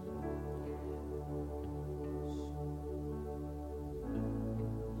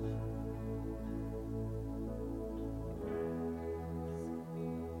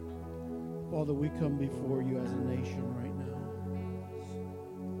 Father, we come before you as a nation right now.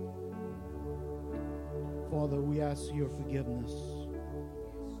 Father, we ask your forgiveness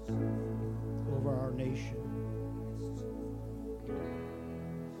over our nation.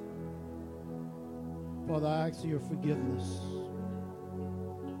 Father, I ask your forgiveness.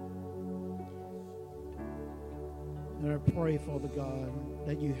 And I pray, Father God,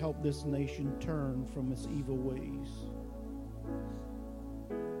 that you help this nation turn from its evil ways.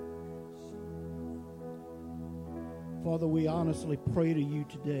 Father, we honestly pray to you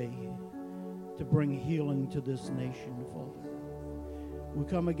today to bring healing to this nation, Father. We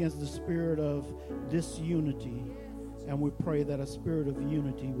come against the spirit of disunity, and we pray that a spirit of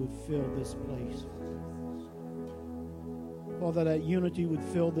unity would fill this place. Father, that unity would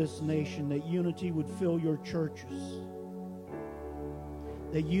fill this nation, that unity would fill your churches,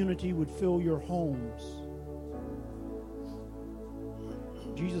 that unity would fill your homes.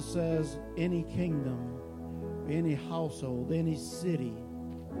 Jesus says, any kingdom, any household, any city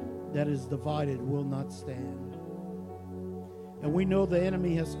that is divided will not stand. And we know the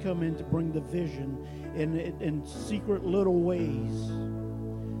enemy has come in to bring division in secret little ways.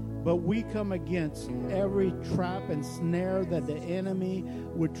 But we come against every trap and snare that the enemy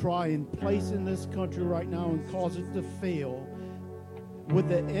would try and place in this country right now and cause it to fail. What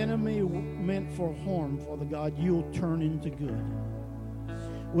the enemy meant for harm, Father God, you'll turn into good.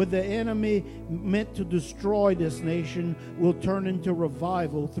 What the enemy meant to destroy this nation will turn into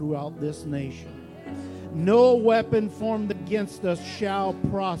revival throughout this nation. No weapon formed against us shall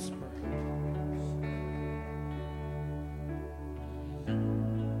prosper.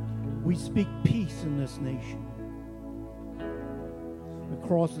 We speak peace in this nation,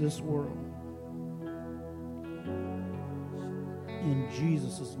 across this world. In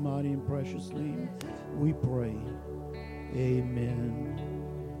Jesus' mighty and precious name, we pray. Amen.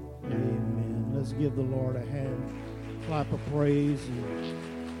 Amen. Let's give the Lord a hand clap of praise.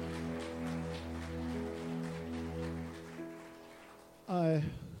 I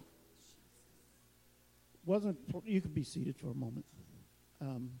wasn't, you could be seated for a moment.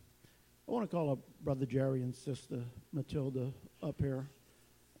 I want to call up Brother Jerry and Sister Matilda up here.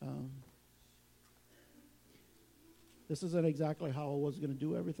 This isn't exactly how I was going to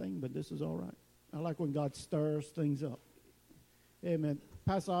do everything, but this is all right. I like when God stirs things up. Amen.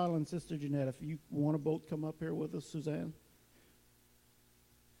 Pastor Island, Sister Jeanette, if you want to both come up here with us, Suzanne.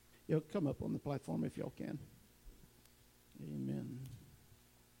 You'll come up on the platform if y'all can. Amen.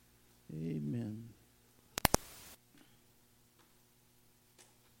 Amen.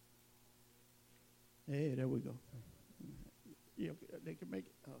 Hey, there we go. Yeah, they can make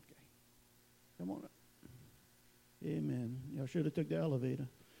it. Okay. Come on up. Amen. Y'all should have took the elevator.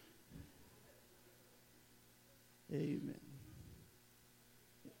 Amen.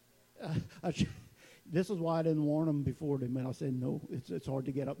 This is why I didn't warn them before they met. I said, no, it's hard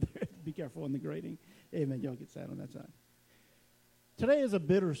to get up there. Be careful on the grading. Amen. Y'all get sat on that side. Today is a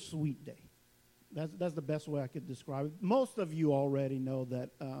bittersweet day. That's the best way I could describe it. Most of you already know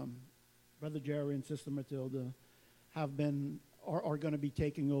that Brother Jerry and Sister Matilda have been are going to be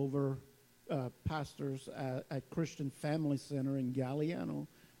taking over pastors at Christian Family Center in Galliano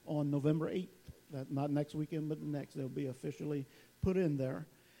on November 8th. Not next weekend, but the next. They'll be officially put in there.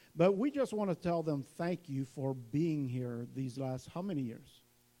 But we just want to tell them thank you for being here these last, how many years?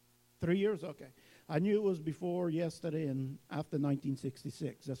 3 years? Okay. I knew it was before yesterday and after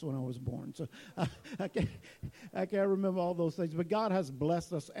 1966. That's when I was born. So I can't remember all those things. But God has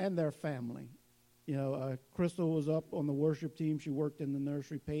blessed us and their family. You know, Crystal was up on the worship team. She worked in the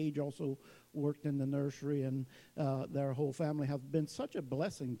nursery. Paige also worked in the nursery. And their whole family have been such a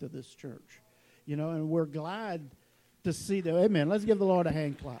blessing to this church. You know, and we're glad to see them. Amen. Let's give the Lord a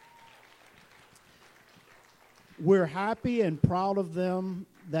hand clap. We're happy and proud of them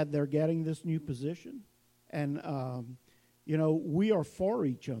that they're getting this new position. And, you know, we are for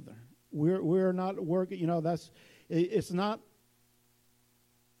each other. We're not working, you know, it's not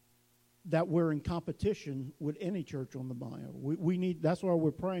that we're in competition with any church on the bio. We need, that's why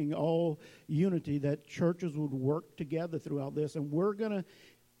we're praying all unity, that churches would work together throughout this. And we're going to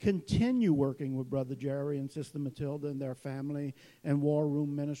continue working with Brother Jerry and Sister Matilda and their family and War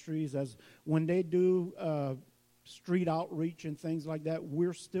Room Ministries, as when they do street outreach and things like that,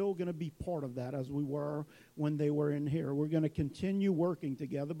 we're still going to be part of that as we were when they were in here. We're going to continue working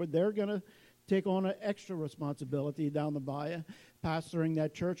together, but they're going to take on an extra responsibility down the bayou, pastoring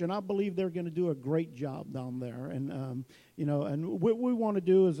that church, and I believe they're going to do a great job down there. And and what we want to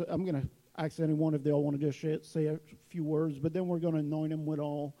do is, I'm going to ask anyone if they all want to just say a few words, but then we're going to anoint them with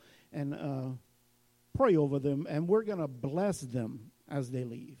oil and pray over them, and we're going to bless them as they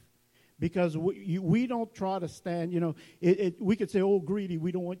leave. Because we don't try to stand, we could say, oh, greedy,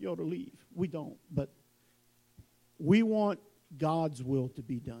 we don't want y'all to leave. We don't, but we want God's will to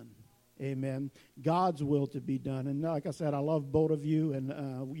be done. Amen. God's will to be done. And like I said, I love both of you,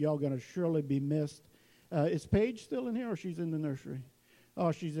 and y'all going to surely be missed. Is Paige still in here, or she's in the nursery?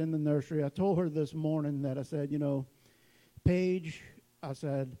 Oh, she's in the nursery. I told her this morning that I said, Paige, I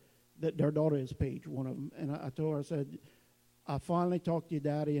said, that their daughter is Paige, one of them. And I told her, I said, I finally talked to your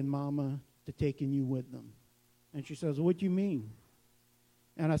daddy and mama to taking you with them. And she says, what do you mean?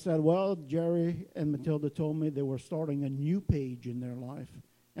 And I said, well, Jerry and Matilda told me they were starting a new page in their life.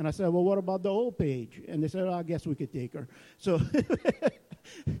 And I said, well, what about the old page? And they said, I guess we could take her. So,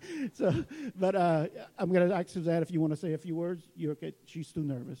 but I'm going to ask Suzanne if you want to say a few words. You're okay. She's too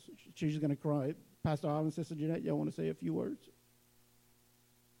nervous. She's going to cry. Pastor Alvin, Sister Jeanette, y'all want to say a few words?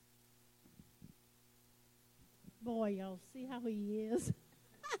 Boy, y'all see how he is.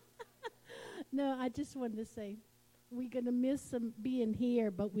 No, I just wanted to say we're going to miss him being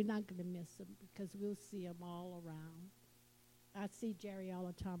here, but we're not going to miss him because we'll see him all around. I see Jerry all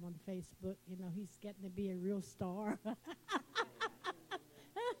the time on Facebook. He's getting to be a real star.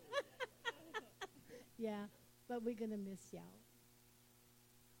 Yeah, but we're going to miss y'all.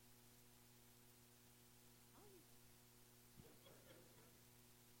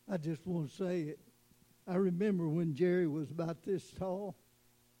 I just want to say it. I remember when Jerry was about this tall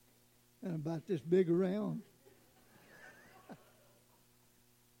and about this big around.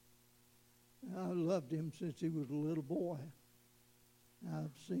 I loved him since he was a little boy.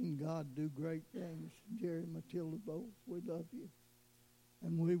 I've seen God do great things. Jerry and Matilda both, we love you.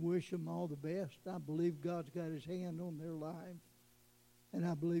 And we wish them all the best. I believe God's got his hand on their lives. And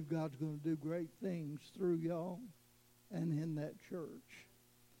I believe God's going to do great things through y'all and in that church.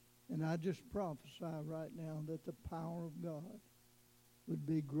 And I just prophesy right now that the power of God would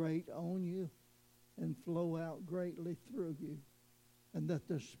be great on you and flow out greatly through you. And that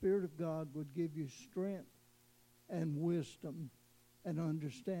the Spirit of God would give you strength and wisdom and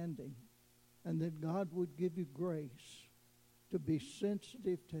understanding. And that God would give you grace to be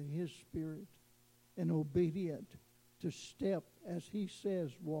sensitive to his Spirit and obedient to step as he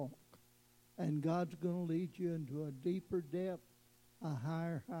says walk. And God's going to lead you into a deeper depth, a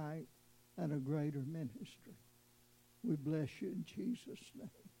higher height, and a greater ministry. We bless you in Jesus' name.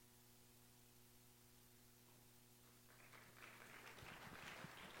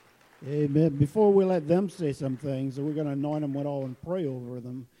 Amen. Before we let them say some things, we're going to anoint them with oil and pray over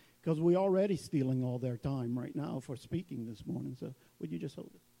them, because we're already stealing all their time right now for speaking this morning. So would you just hold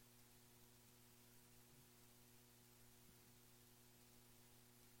it?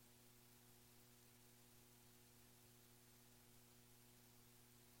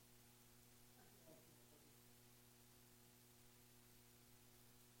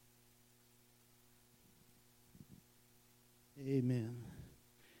 Amen.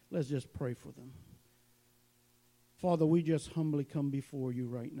 Let's just pray for them. Father, we just humbly come before you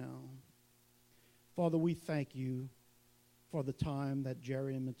right now. Father, we thank you for the time that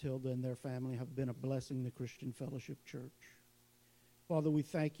Jerry and Matilda and their family have been a blessing to Christian Fellowship Church. Father, we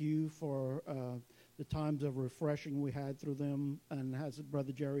thank you for the times of refreshing we had through them, and as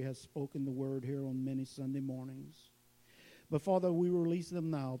Brother Jerry has spoken the word here on many Sunday mornings. But Father, we release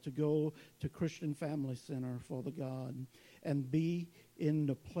them now to go to Christian Family Center, Father God, and be in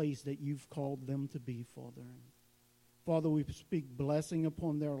the place that you've called them to be, Father. Father, we speak blessing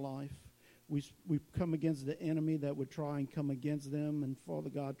upon their life. We come against the enemy that would try and come against them and, Father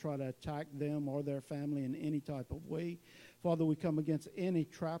God, try to attack them or their family in any type of way. Father, we come against any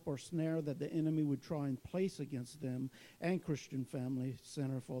trap or snare that the enemy would try and place against them and Christian Family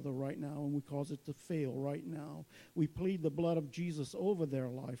Center, Father, right now, and we cause it to fail right now. We plead the blood of Jesus over their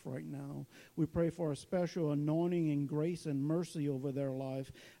life right now. We pray for a special anointing and grace and mercy over their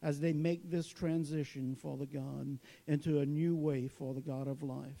life as they make this transition, Father God, into a new way, Father God, of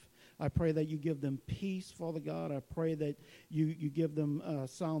life. I pray that you give them peace, Father God. I pray that you give them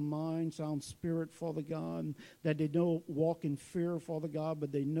sound mind, sound spirit, Father God, that they don't walk in fear, Father God,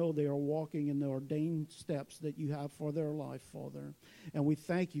 but they know they are walking in the ordained steps that you have for their life, Father. And we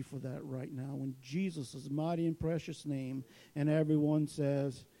thank you for that right now in Jesus' mighty and precious name. And everyone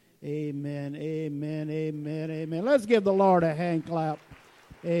says, amen, amen, amen, amen. Let's give the Lord a hand clap.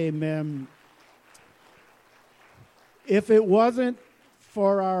 Amen. If it wasn't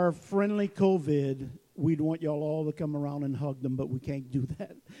for our friendly COVID, we'd want y'all all to come around and hug them, but we can't do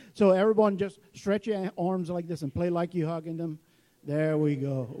that. So everyone just stretch your arms like this and play like you're hugging them. There we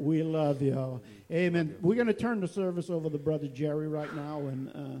go. We love y'all. Amen. We're going to turn the service over to Brother Jerry right now.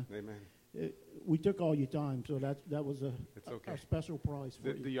 And Amen. We took all your time, so that was It's okay. a special prize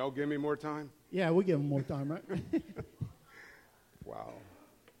for Do you. y'all give me more time? Yeah, we give them more time, right? Wow.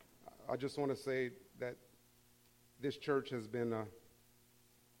 I just want to say that this church has been a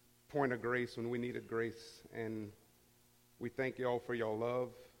point of grace when we needed grace, and we thank y'all for your love,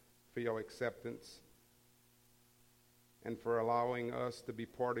 for your acceptance, and for allowing us to be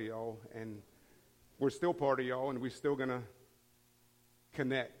part of y'all. And we're still part of y'all, and we're still going to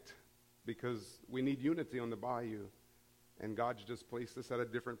connect because we need unity on the bayou, and God's just placed us at a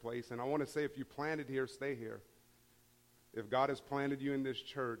different place. And I want to say, if you planted here, stay here. If God has planted you in this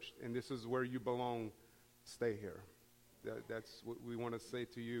church and this is where you belong, stay here. That's what we want to say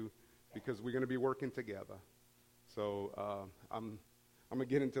to you, because we're going to be working together. So I'm going to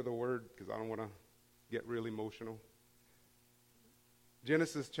get into the word because I don't want to get really emotional.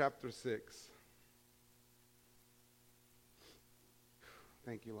 Genesis chapter 6.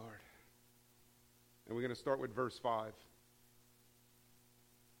 Thank you, Lord. And we're going to start with verse 5.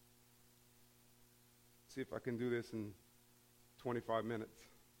 See if I can do this in 25 minutes.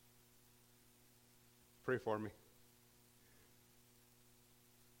 Pray for me.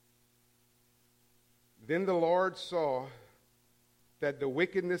 Then the Lord saw that the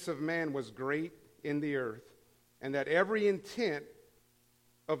wickedness of man was great in the earth, and that every intent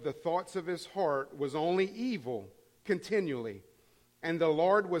of the thoughts of his heart was only evil continually. And the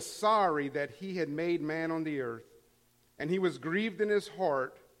Lord was sorry that he had made man on the earth, and he was grieved in his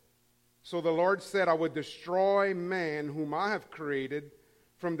heart. So the Lord said, I would destroy man whom I have created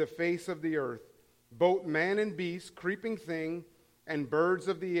from the face of the earth, both man and beast, creeping thing, and birds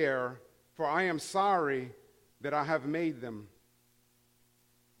of the air, for I am sorry that I have made them.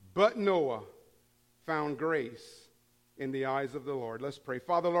 But Noah found grace in the eyes of the Lord. Let's pray.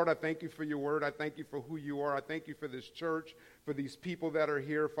 Father, Lord, I thank you for your word. I thank you for who you are. I thank you for this church, for these people that are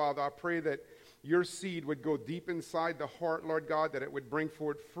here. Father, I pray that your seed would go deep inside the heart, Lord God, that it would bring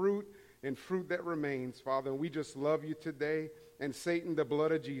forth fruit and fruit that remains, Father. And we just love you today. And Satan, the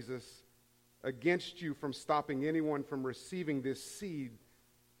blood of Jesus, against you from stopping anyone from receiving this seed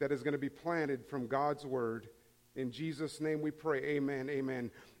that is going to be planted from God's word. In Jesus' name we pray. Amen,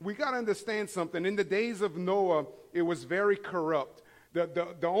 amen. We got to understand something. In the days of Noah, it was very corrupt. The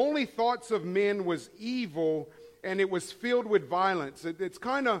only thoughts of men was evil, and it was filled with violence. It's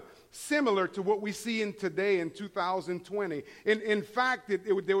kind of similar to what we see in today in 2020. In fact,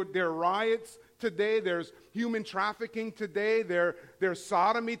 there are riots today. There's human trafficking today. There's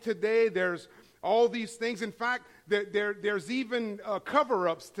sodomy today. There's all these things. In fact, there's even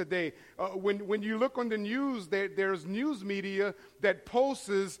cover-ups today. When you look on the news, there's news media that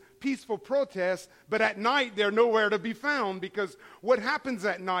posts peaceful protests, but at night they're nowhere to be found, because what happens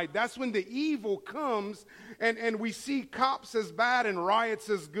at night? That's when the evil comes, and we see cops as bad and riots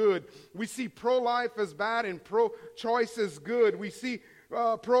as good. We see pro-life as bad and pro-choice as good. We see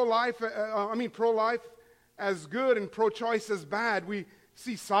pro-life as good and pro-choice as bad. We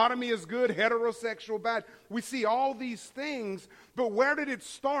see sodomy as good, heterosexual bad. We see all these things, but where did it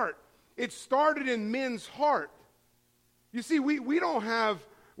start? It started in men's heart. You see, we don't have,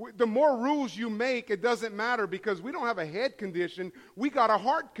 the more rules you make, it doesn't matter, because we don't have a head condition, we got a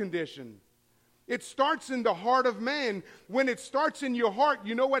heart condition. It starts in the heart of man. When it starts in your heart,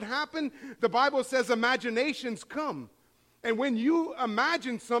 you know what happened? The Bible says imaginations come. And when you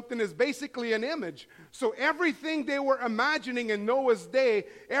imagine something, is basically an image. So everything they were imagining in Noah's day,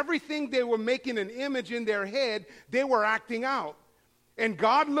 everything they were making an image in their head, they were acting out. And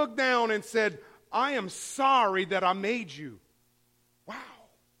God looked down and said, I am sorry that I made you. Wow.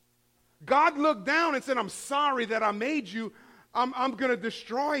 God looked down and said, I'm sorry that I made you. I'm going to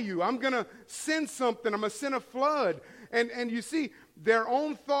destroy you. I'm going to send something. I'm going to send a flood. And you see, their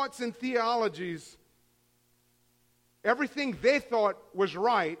own thoughts and theologies, everything they thought was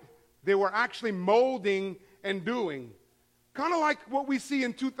right, they were actually molding and doing. Kind of like what we see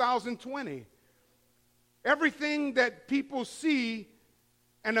in 2020. Everything that people see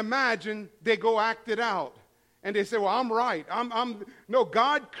and imagine they go act it out. And they say, well, I'm right. No,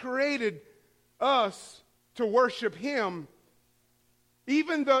 God created us to worship him.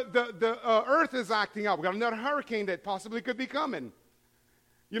 Even the earth is acting out. We've got another hurricane that possibly could be coming.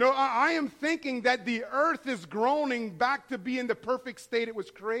 You know, I am thinking that the earth is groaning back to be in the perfect state it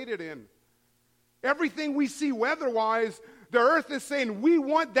was created in. Everything we see weather-wise, the earth is saying, we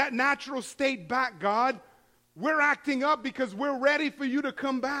want that natural state back, God. We're acting up because we're ready for you to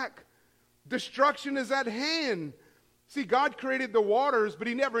come back. Destruction is at hand. See, God created the waters, but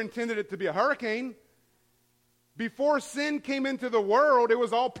he never intended it to be a hurricane. Before sin came into the world, it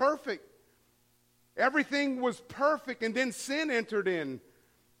was all perfect. Everything was perfect, and then sin entered in.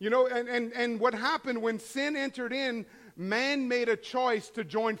 You know, and what happened when sin entered in, man made a choice to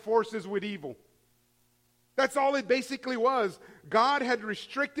join forces with evil. That's all it basically was. God had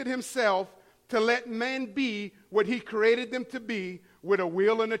restricted himself to let man be what he created them to be with a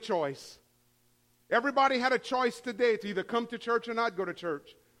will and a choice. Everybody had a choice today to either come to church or not go to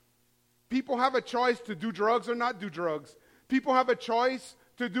church. People have a choice to do drugs or not do drugs. People have a choice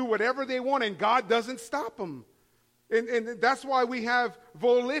to do whatever they want, and God doesn't stop them. And that's why we have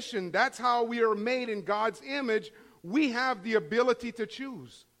volition. That's how we are made in God's image. We have the ability to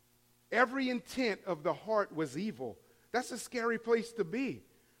choose. Every intent of the heart was evil. That's a scary place to be.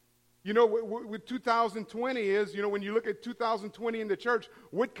 You know, what 2020 is, you know, when you look at 2020 in the church,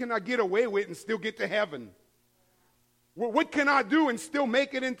 what can I get away with and still get to heaven? What can I do and still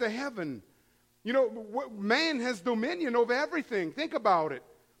make it into heaven? You know, man has dominion over everything. Think about it.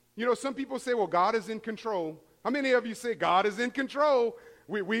 You know, some people say, well, God is in control. How many of you say God is in control?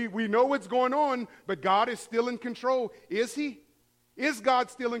 We know what's going on, but God is still in control. Is he? Is God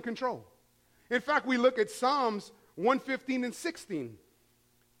still in control? In fact, we look at Psalms 115 and 16.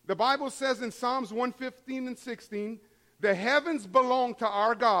 The Bible says in Psalms 115 and 16, the heavens belong to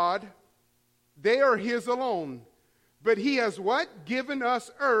our God. They are his alone. But he has what? Given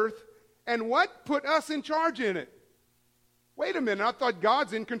us earth. And what? Put us in charge in it. Wait a minute. I thought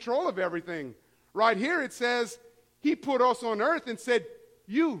God's in control of everything. Right here it says he put us on earth and said,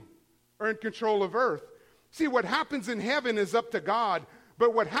 you are in control of earth. See, what happens in heaven is up to God,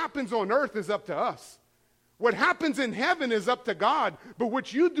 but what happens on earth is up to us. What happens in heaven is up to God, but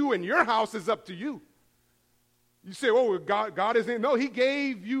what you do in your house is up to you. You say, oh, God isn't. No, he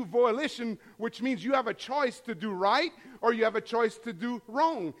gave you volition, which means you have a choice to do right or you have a choice to do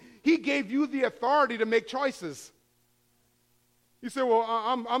wrong. He gave you the authority to make choices. You say, well,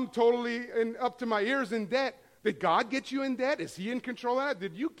 I'm totally up to my ears in debt. Did God get you in debt? Is he in control of that?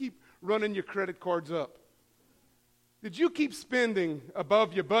 Did you keep running your credit cards up? Did you keep spending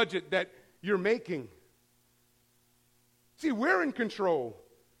above your budget that you're making? See, we're in control.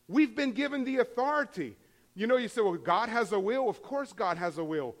 We've been given the authority. You know, you say, well, God has a will. Of course God has a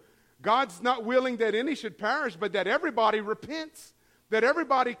will. God's not willing that any should perish, but that everybody repents, that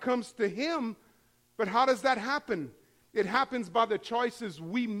everybody comes to him. But how does that happen? It happens by the choices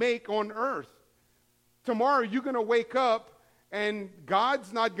we make on earth. Tomorrow you're going to wake up and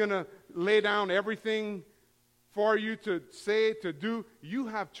God's not going to lay down everything for you to say, to do. You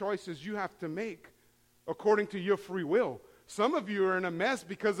have choices you have to make according to your free will. Some of you are in a mess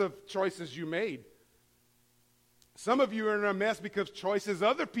because of choices you made. Some of you are in a mess because of choices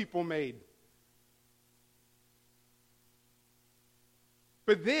other people made.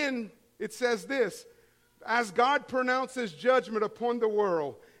 But then it says this, as God pronounces judgment upon the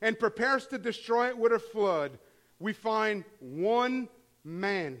world and prepares to destroy it with a flood, we find one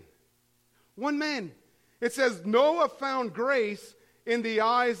man. One man. It says, Noah found grace in the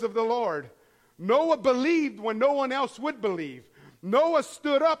eyes of the Lord. Noah believed when no one else would believe. Noah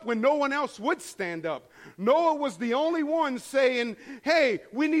stood up when no one else would stand up. Noah was the only one saying, hey,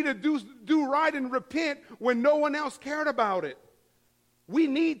 we need to do right and repent when no one else cared about it. We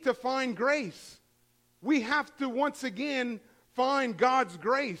need to find grace. We have to once again find God's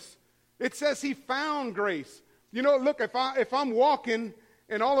grace. It says he found grace. You know, look, if I'm walking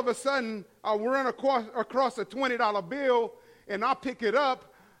and all of a sudden I run across a $20 bill and I pick it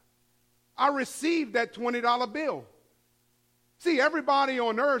up, I receive that $20 bill. See, everybody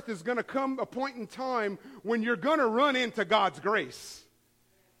on earth is going to come a point in time when you're going to run into God's grace.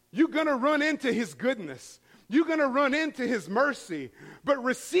 You're going to run into his goodness. You're going to run into his mercy. But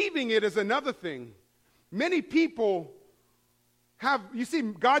receiving it is another thing. Many people have, you see,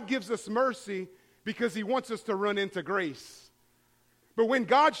 God gives us mercy because he wants us to run into grace. But when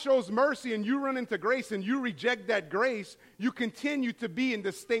God shows mercy and you run into grace and you reject that grace, you continue to be in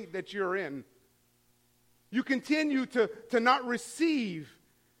the state that you're in. You continue to not receive.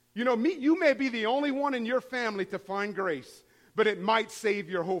 You know, you may be the only one in your family to find grace. but it might save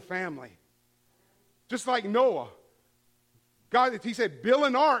your whole family. Just like Noah. God, he said, build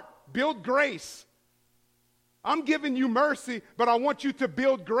an ark, build grace. I'm giving you mercy, but I want you to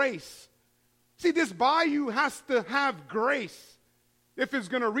build grace. See, this bayou has to have grace if it's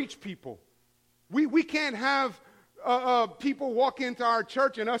going to reach people. We can't have people walk into our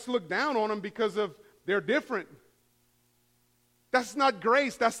church and us look down on them because of they're different. That's not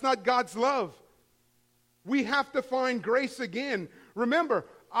grace. That's not God's love. We have to find grace again. Remember,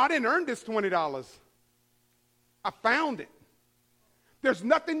 I didn't earn this $20. I found it. There's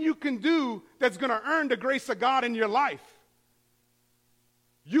nothing you can do that's going to earn the grace of God in your life.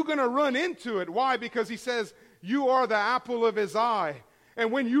 You're going to run into it. Why? Because he says, you are the apple of his eye.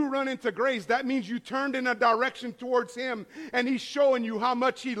 And when you run into grace, that means you turned in a direction towards him, and he's showing you how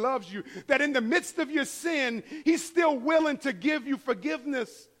much he loves you. That in the midst of your sin, he's still willing to give you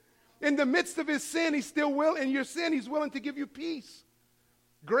forgiveness. In the midst of his sin, he's still willing, in your sin, he's willing to give you peace.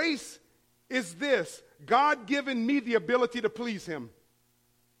 Grace is this: God giving me the ability to please him.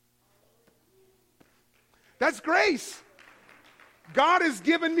 That's grace. God has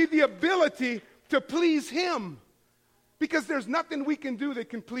given me the ability to please him. Because there's nothing we can do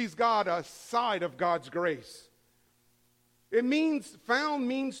that can please God aside of God's grace. It means, found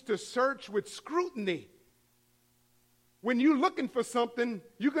means to search with scrutiny. When you're looking for something,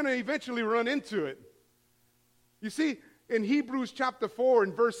 you're going to eventually run into it. You see, in Hebrews chapter 4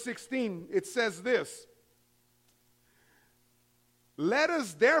 and verse 16, it says this: let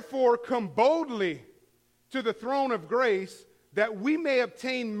us therefore come boldly to the throne of grace, that we may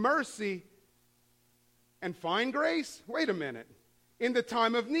obtain mercy and find grace? Wait a minute. In the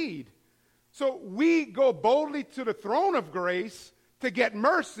time of need. So we go boldly to the throne of grace to get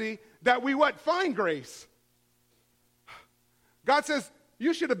mercy, that we what? Find grace. God says,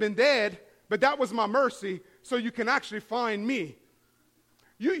 you should have been dead, but that was my mercy, so you can actually find me.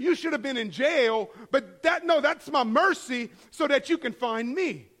 You should have been in jail, but that's my mercy, so that you can find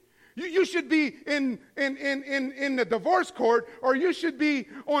me. You should be in the divorce court, or you should be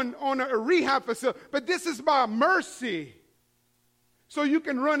on a rehab facility. But this is by mercy, so you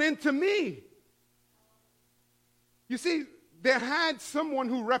can run into me. You see, there had someone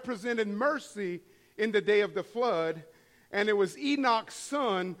who represented mercy in the day of the flood, and it was Enoch's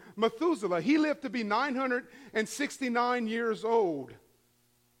son, Methuselah. He lived to be 969 years old.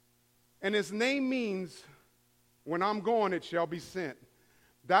 And his name means, when I'm gone, it shall be sent.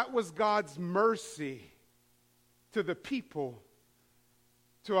 That was God's mercy to the people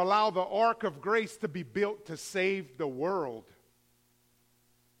to allow the ark of grace to be built to save the world.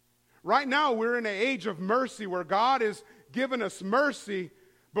 Right now, we're in an age of mercy where God has given us mercy,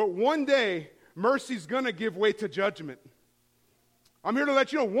 but one day, mercy's going to give way to judgment. I'm here to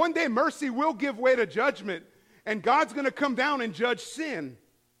let you know, one day mercy will give way to judgment, and God's going to come down and judge sin.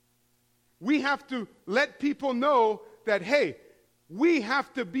 We have to let people know that, hey, we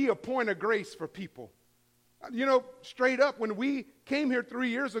have to be a point of grace for people. You know, straight up, when we came here 3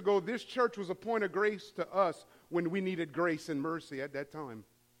 years ago, this church was a point of grace to us when we needed grace and mercy at that time.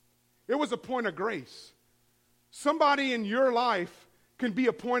 It was a point of grace. Somebody in your life can be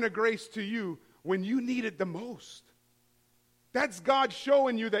a point of grace to you when you need it the most. That's God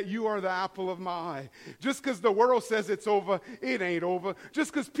showing you that you are the apple of my eye. Just because the world says it's over, it ain't over.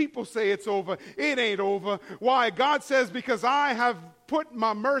 Just because people say it's over, it ain't over. Why? God says, because I have put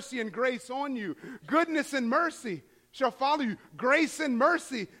my mercy and grace on you. Goodness and mercy shall follow you. Grace and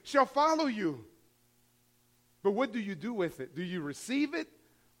mercy shall follow you. But what do you do with it? Do you receive it?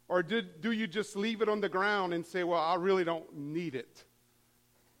 Or do you just leave it on the ground and say, well, I really don't need it?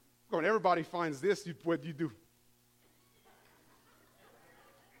 When everybody finds this, what do you do?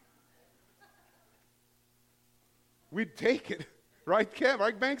 We'd take it, right, Kev?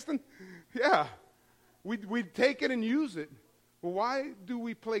 Right, Bankston? Yeah. We'd take it and use it. Well, why do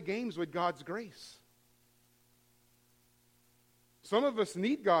we play games with God's grace? Some of us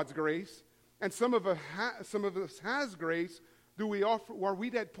need God's grace, and some of us has grace. Are we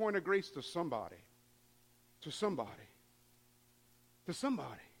that point of grace to somebody? To somebody. To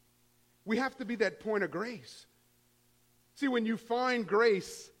somebody. We have to be that point of grace. See, when you find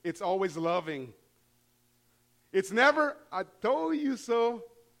grace, it's always loving. It's never, I told you so.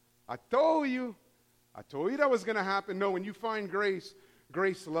 I told you that was going to happen. No, when you find grace,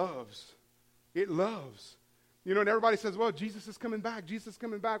 grace loves. It loves. You know, and everybody says, well, Jesus is coming back. Jesus is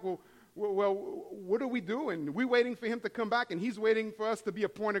coming back. Well, what are we doing? We're waiting for him to come back, and he's waiting for us to be a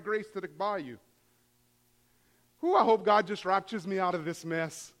point of grace to the bayou. I hope God just raptures me out of this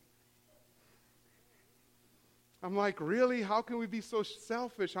mess. I'm like, really? How can we be so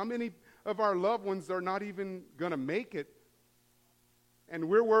selfish? How many of our loved ones are not even going to make it? And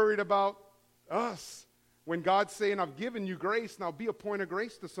we're worried about us. When God's saying, I've given you grace, now be a point of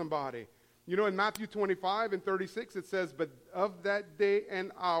grace to somebody. You know, in Matthew 25 and 36, it says, but of that day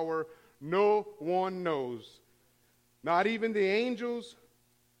and hour, no one knows. Not even the angels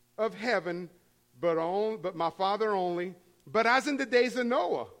of heaven, but my Father only. But as in the days of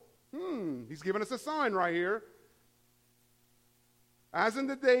Noah. He's giving us a sign right here. As in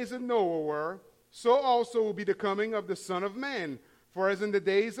the days of Noah were, so also will be the coming of the Son of Man. For as in the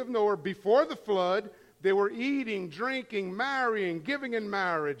days of Noah, before the flood, they were eating, drinking, marrying, giving in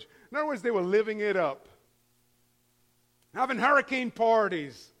marriage. In other words, they were living it up. Having hurricane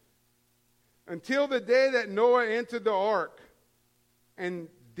parties. Until the day that Noah entered the ark. And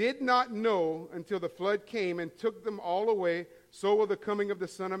did not know until the flood came and took them all away. So will the coming of the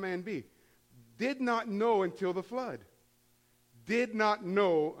Son of Man be. Did not know until the flood. Did not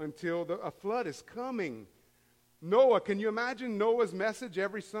know until a flood is coming. Noah, can you imagine Noah's message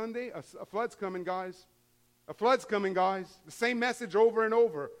every Sunday? A flood's coming, guys. A flood's coming, guys. The same message over and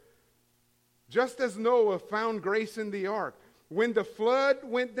over. Just as Noah found grace in the ark. When the flood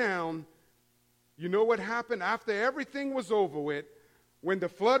went down, you know what happened? After everything was over with, when the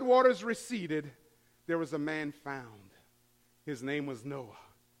flood waters receded, there was a man found. His name was Noah.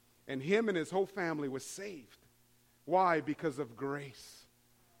 And him and his whole family was saved. Why? Because of grace.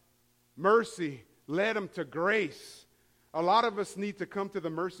 Mercy led him to grace. A lot of us need to come to the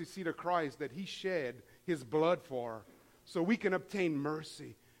mercy seat of Christ that he shed his blood for, so we can obtain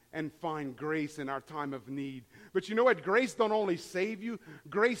mercy and find grace in our time of need. But you know what? Grace don't only save you.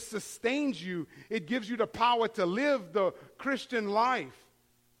 Grace sustains you. It gives you the power to live the Christian life.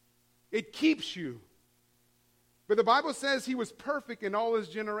 It keeps you. But the Bible says he was perfect in all his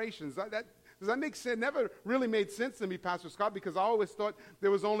generations. Does that make sense? It never really made sense to me, Pastor Scott, because I always thought there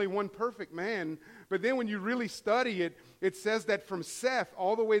was only one perfect man. But then when you really study it, it says that from Seth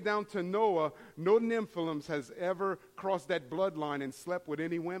all the way down to Noah, no Nephilims has ever crossed that bloodline and slept with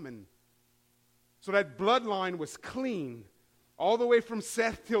any women. So that bloodline was clean all the way from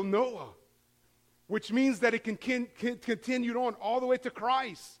Seth till Noah, which means that it can continue on all the way to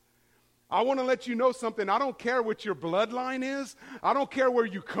Christ. I want to let you know something. I don't care what your bloodline is. I don't care where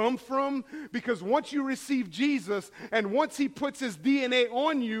you come from. Because once you receive Jesus and once he puts his DNA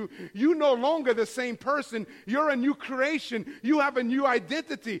on you, you're no longer the same person. You're a new creation. You have a new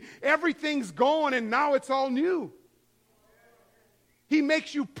identity. Everything's gone and now it's all new. He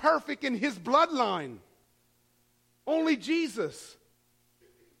makes you perfect in his bloodline. Only Jesus.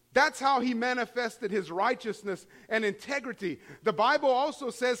 That's how he manifested his righteousness and integrity. The Bible also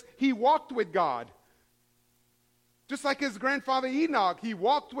says he walked with God. Just like his grandfather Enoch, he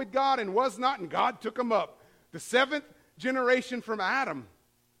walked with God and was not, and God took him up. The 7th generation from Adam.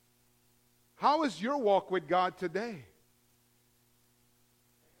 How is your walk with God today?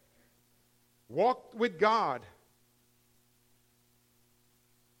 Walk with God.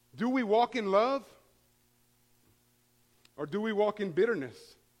 Do we walk in love? Or do we walk in bitterness?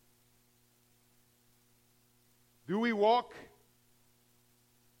 Do we walk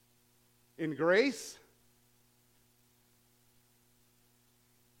in grace?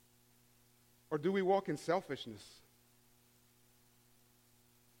 Or do we walk in selfishness?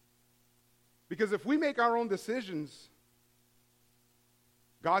 Because if we make our own decisions,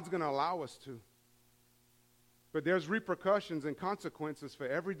 God's going to allow us to. But there's repercussions and consequences for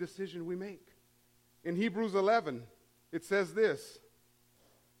every decision we make. In Hebrews 11, it says this.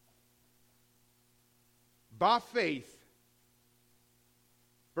 By faith,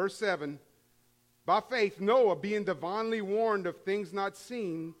 verse 7, by faith Noah, being divinely warned of things not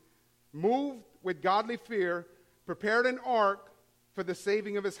seen, moved with godly fear, prepared an ark for the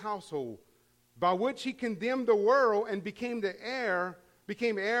saving of his household, by which he condemned the world and became heir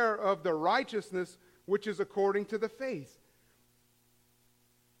of the righteousness which is according to the faith.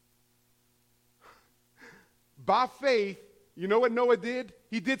 By faith, you know what Noah did?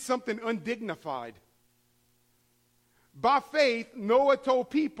 He did something undignified. By faith, Noah told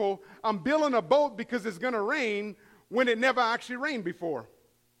people, I'm building a boat because it's going to rain when it never actually rained before.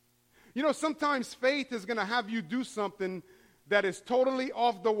 You know, sometimes faith is going to have you do something that is totally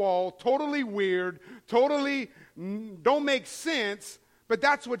off the wall, totally weird, totally don't make sense, but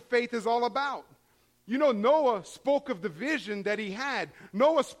that's what faith is all about. You know, Noah spoke of the vision that he had.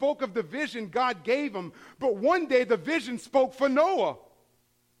 Noah spoke of the vision God gave him, but one day the vision spoke for Noah.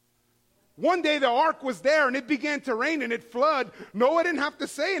 One day the ark was there and it began to rain and it flooded. Noah didn't have to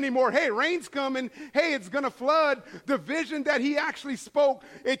say anymore, hey, rain's coming. Hey, it's going to flood. The vision that he actually spoke,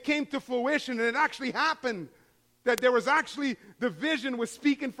 it came to fruition and it actually happened. That there was actually, the vision was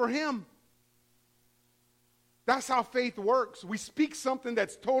speaking for him. That's how faith works. We speak something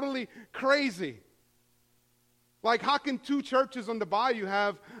that's totally crazy. Like, how can 2 churches on the bayou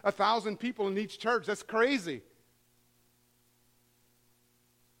have 1,000 people in each church? That's crazy.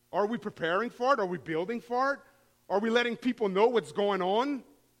 Are we preparing for it? Are we building for it? Are we letting people know what's going on?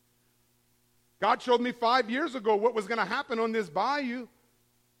 God showed me 5 years ago what was going to happen on this bayou.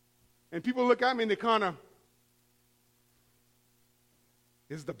 And people look at me and they kind of,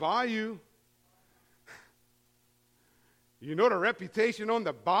 is the bayou? You know the reputation on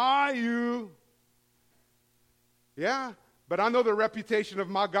the bayou. Yeah, but I know the reputation of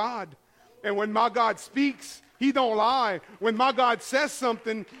my God. And when my God speaks, he don't lie. When my God says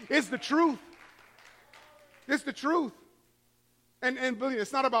something, it's the truth. It's the truth. And believe me,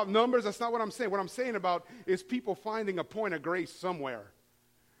 it's not about numbers. That's not what I'm saying. What I'm saying about is people finding a point of grace somewhere.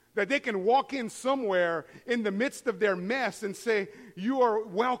 That they can walk in somewhere in the midst of their mess and say, you are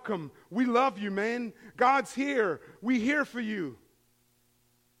welcome. We love you, man. God's here. We here for you.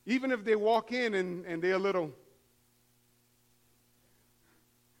 Even if they walk in and they're a little,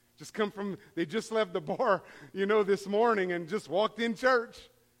 just come from, they just left the bar, this morning and just walked in church.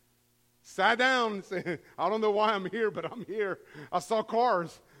 Sat down and said, I don't know why I'm here, but I'm here. I saw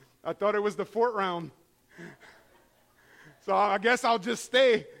cars. I thought it was the Fort round. So I guess I'll just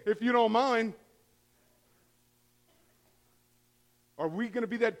stay if you don't mind. Are we going to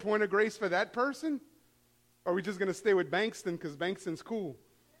be that point of grace for that person? Or are we just going to stay with Bankston because Bankston's cool?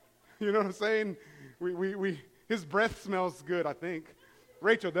 You know what I'm saying? His breath smells good, I think.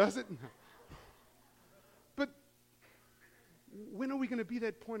 Rachel, does it? But when are we going to be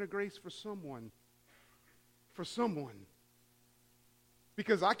that point of grace for someone? For someone.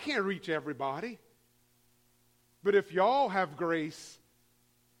 Because I can't reach everybody. But if y'all have grace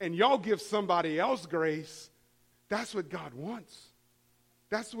and y'all give somebody else grace, that's what God wants.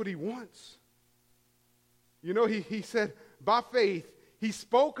 That's what he wants. He said, by faith, he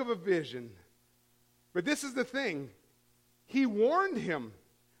spoke of a vision. But this is the thing. He warned him.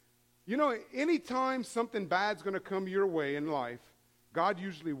 Anytime something bad's going to come your way in life, God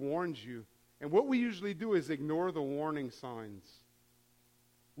usually warns you. And what we usually do is ignore the warning signs.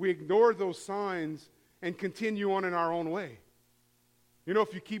 We ignore those signs and continue on in our own way.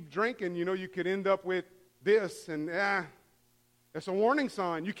 If you keep drinking, you could end up with this, and that's a warning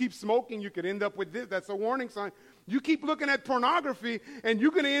sign. You keep smoking, you could end up with this. That's a warning sign. You keep looking at pornography, and you're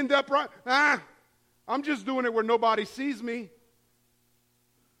going to end up I'm just doing it where nobody sees me.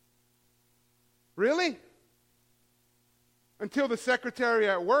 Really? Until the secretary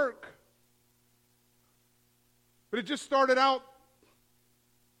at work. But it just started out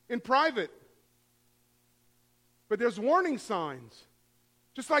in private. But there's warning signs.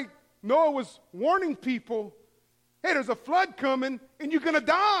 Just like Noah was warning people, hey, there's a flood coming and you're going to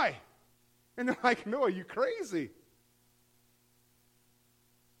die. And they're like, Noah, you crazy.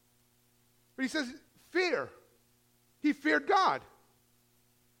 But he says, fear. He feared God.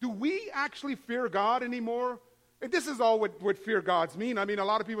 Do we actually fear God anymore? And this is all what fear Gods mean. I mean, a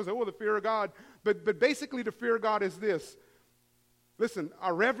lot of people say, the fear of God. But basically the fear of God is this. Listen, I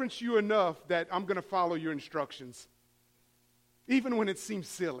reverence you enough that I'm going to follow your instructions, even when it seems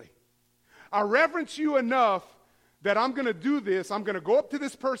silly. I reverence you enough that I'm going to do this. I'm going to go up to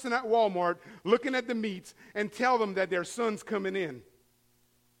this person at Walmart looking at the meats and tell them that their son's coming in.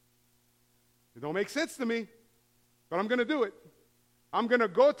 It don't make sense to me, but I'm going to do it. I'm going to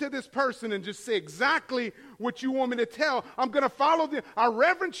go to this person and just say exactly what you want me to tell. I'm going to follow them. I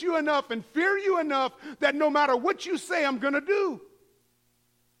reverence you enough and fear you enough that no matter what you say, I'm going to do.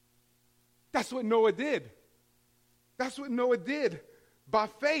 That's what Noah did. That's what Noah did by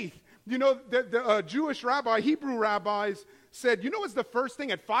faith. The Jewish rabbi, Hebrew rabbis said, what's the first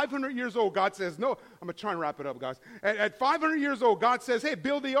thing? At 500 years old, God says, no, I'm going to try and wrap it up, guys. At 500 years old, God says, hey,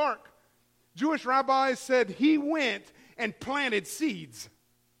 build the ark. Jewish rabbis said he went and planted seeds.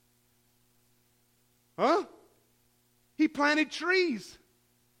 Huh? He planted trees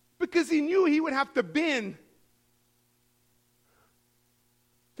because he knew he would have to bend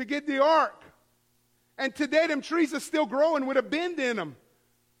to get the ark. And today them trees are still growing with a bend in them.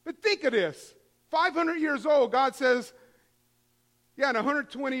 But think of this. 500 years old, God says, and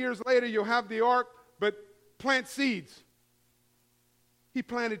 120 years later you'll have the ark, but plant seeds. He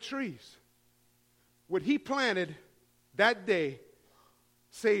planted trees. What he planted that day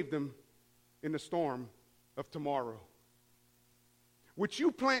saved them in the storm of tomorrow. What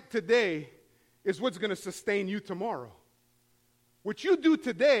you plant today is what's going to sustain you tomorrow. What you do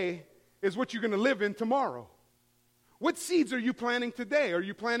today is what you're going to live in tomorrow. What seeds are you planting today? Are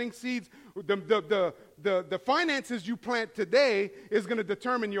you planting seeds? The finances you plant today is going to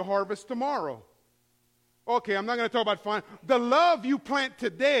determine your harvest tomorrow. Okay, I'm not going to talk about fine. The love you plant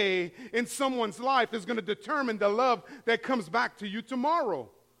today in someone's life is going to determine the love that comes back to you tomorrow.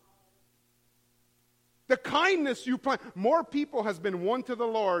 The kindness you plant. More people has been won to the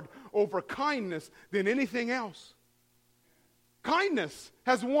Lord over kindness than anything else. Kindness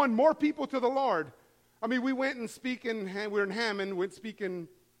has won more people to the Lord. I mean, we went and we were in Hammond, went speaking,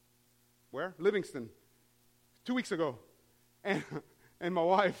 where? Livingston, 2 weeks ago. And my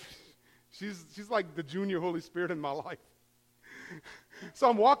wife, she's like the junior Holy Spirit in my life. So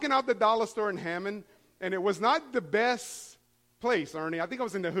I'm walking out the dollar store in Hammond, and it was not the best place, Ernie. I think I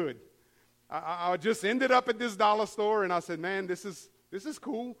was in the hood. I just ended up at this dollar store, and I said, man, this is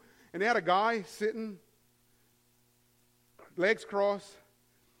cool. And they had a guy sitting, legs crossed.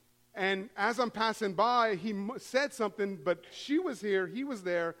 And as I'm passing by, he said something, but she was here, he was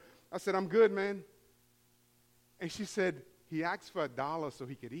there. I said, I'm good, man. And she said, he asked for $1 so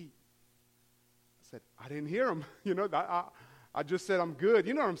he could eat. I said, I didn't hear him. You know, I just said, I'm good.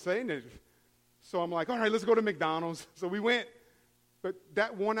 You know what I'm saying? So I'm like, all right, let's go to McDonald's. So we went. But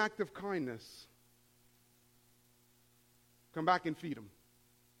that one act of kindness, come back and feed him.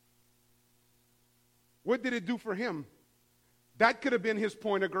 What did it do for him? That could have been his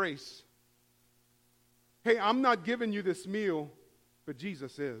point of grace. Hey, I'm not giving you this meal, but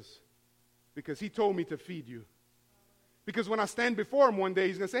Jesus is. Because he told me to feed you. Because when I stand before him one day,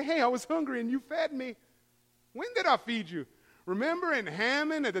 he's going to say, hey, I was hungry and you fed me. When did I feed you? Remember in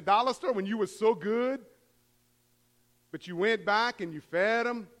Hammond at the dollar store when you were so good? But you went back and you fed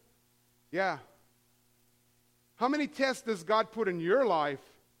them? Yeah. How many tests does God put in your life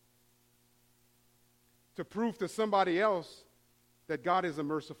to prove to somebody else that God is a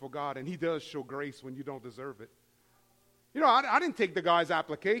merciful God and he does show grace when you don't deserve it? You know, I didn't take the guy's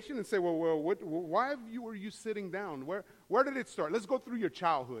application and say, why were you sitting down? Where did it start? Let's go through your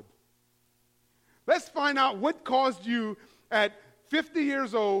childhood. Let's find out what caused you at 50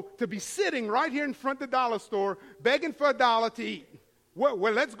 years old to be sitting right here in front of the dollar store begging for $1 to eat. Well,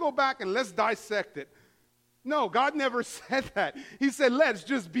 let's go back and let's dissect it. No, God never said that. He said, let's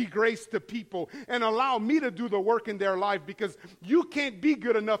just be grace to people and allow me to do the work in their life, because you can't be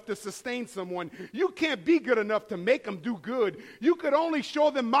good enough to sustain someone. You can't be good enough to make them do good. You could only show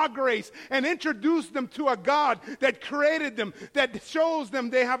them my grace and introduce them to a God that created them, that shows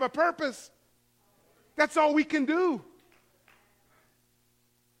them they have a purpose. That's all we can do.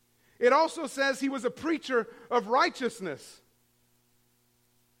 It also says he was a preacher of righteousness.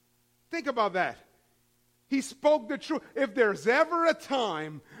 Think about that. He spoke the truth. If there's ever a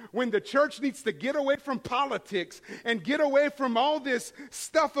time when the church needs to get away from politics and get away from all this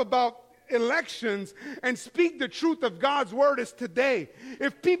stuff about elections and speak the truth of God's word, is today.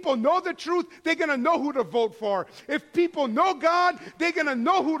 If people know the truth, they're going to know who to vote for. If people know God, they're going to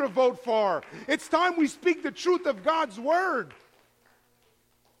know who to vote for. It's time we speak the truth of God's word.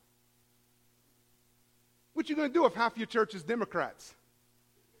 What you going to do if half your church is Democrats?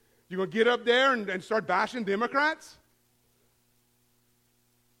 You going to get up there and start bashing Democrats?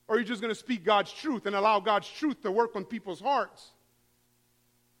 Or are you just going to speak God's truth and allow God's truth to work on people's hearts?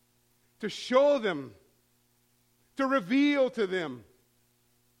 To show them, to reveal to them.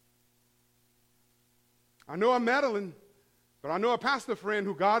 I know I'm meddling, but I know a pastor friend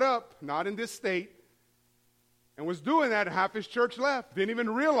who got up, not in this state, and was doing that, and half his church left. Didn't even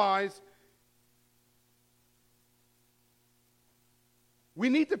realize. We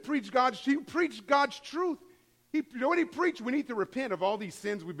need to preach God's truth. When he preached, we need to repent of all these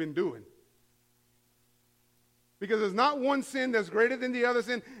sins we've been doing. Because there's not one sin that's greater than the other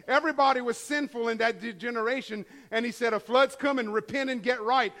sin. Everybody was sinful in that generation. And he said, a flood's coming, repent and get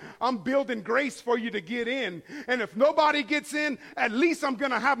right. I'm building grace for you to get in. And if nobody gets in, at least I'm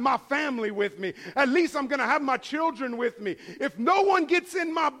going to have my family with me. At least I'm going to have my children with me. If no one gets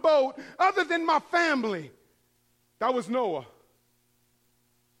in my boat other than my family, that was Noah.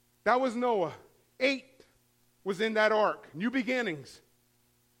 That was Noah. 8 was in that ark. New beginnings.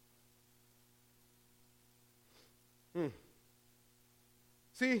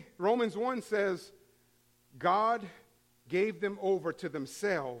 See, Romans 1 says, God gave them over to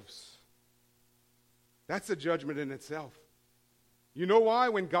themselves. That's a judgment in itself. You know why?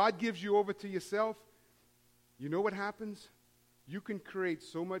 When God gives you over to yourself, you know what happens? You can create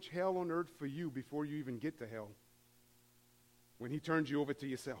so much hell on earth for you before you even get to hell. When he turns you over to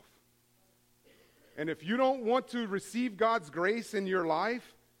yourself. And if you don't want to receive God's grace in your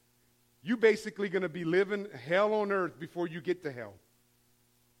life, you're basically going to be living hell on earth before you get to hell.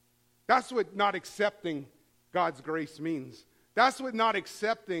 That's what not accepting God's grace means. That's what not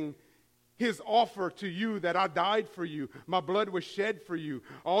accepting his offer to you, that I died for you. My blood was shed for you.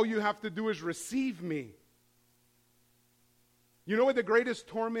 All you have to do is receive me. You know what the greatest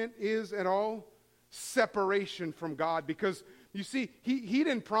torment is at all? Separation from God. Because you see, he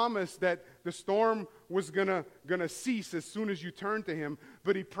didn't promise that the storm was gonna cease as soon as you turn to him,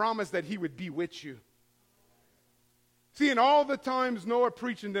 but he promised that he would be with you. See, in all the times Noah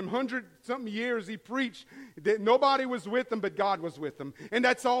preached, in them 100-something years he preached, that nobody was with him, but God was with him. And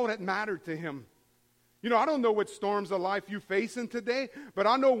that's all that mattered to him. You know, I don't know what storms of life you're facing today, but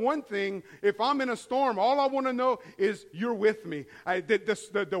I know one thing. If I'm in a storm, all I want to know is you're with me.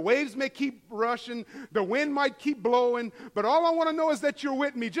 The waves may keep rushing, the wind might keep blowing, but all I want to know is that you're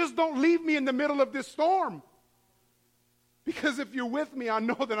with me. Just don't leave me in the middle of this storm. Because if you're with me, I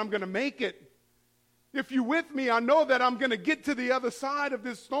know that I'm going to make it. If you're with me, I know that I'm going to get to the other side of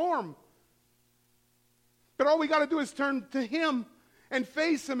this storm. But all we got to do is turn to him and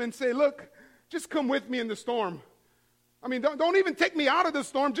face him and say, look, just come with me in the storm. I mean, don't even take me out of the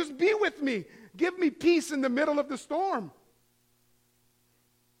storm. Just be with me. Give me peace in the middle of the storm.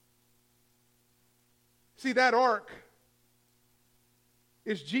 See, that ark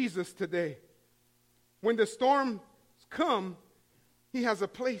is Jesus today. When the storms come, he has a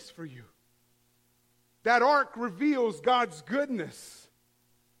place for you. That ark reveals God's goodness.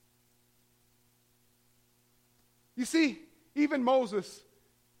 You see, even Moses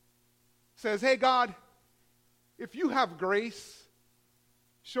says, hey, God, if you have grace,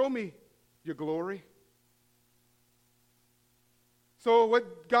 show me your glory. So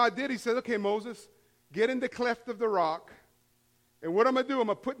what God did, he said, okay, Moses, get in the cleft of the rock, and what I'm going to do, I'm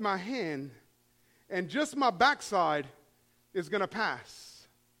going to put my hand, and just my backside is going to pass.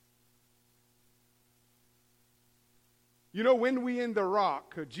 You know, when we in the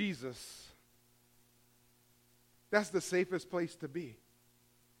rock of Jesus, that's the safest place to be,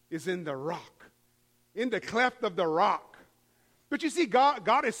 is in the rock, in the cleft of the rock. But you see,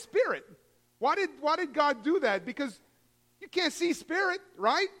 God is spirit. Why did God do that? Because you can't see spirit,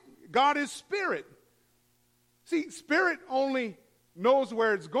 right? God is spirit. See, spirit only knows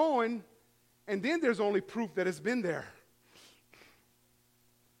where it's going, and then there's only proof that it's been there.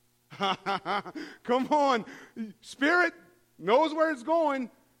 Come on. Spirit knows where it's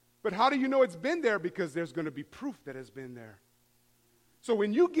going, but how do you know it's been there? Because there's going to be proof that it's been there. So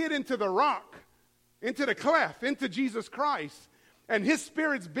when you get into the rock, into the cleft, into Jesus Christ, and his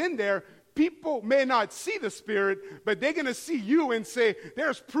spirit's been there, people may not see the spirit, but they're going to see you and say,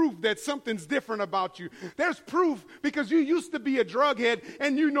 there's proof that something's different about you. There's proof because you used to be a drug head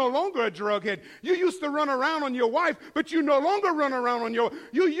and you're no longer a drug head. You used to run around on your wife, but you no longer run around on you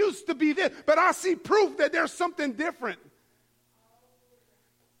used to be this, but I see proof that there's something different.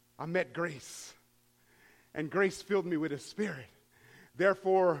 I met grace, and grace filled me with his spirit.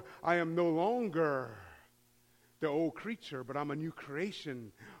 Therefore, I am no longer the old creature, but I'm a new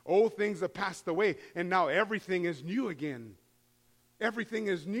creation. Old things have passed away, and now everything is new again. Everything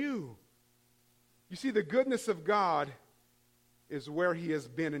is new. You see, the goodness of God is where he has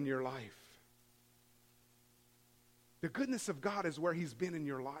been in your life. The goodness of God is where he's been in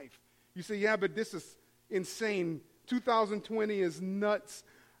your life. You say, yeah, but this is insane. 2020 is nuts.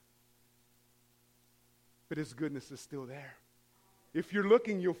 But his goodness is still there. If you're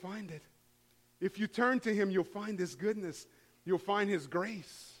looking, you'll find it. If you turn to him, you'll find his goodness. You'll find his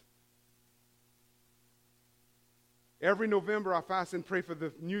grace. Every November, I fast and pray for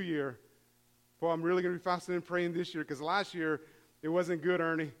the new year. Well, I'm really going to be fasting and praying this year because last year, it wasn't good,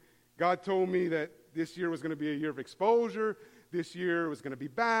 Ernie. God told me that this year was going to be a year of exposure. This year was going to be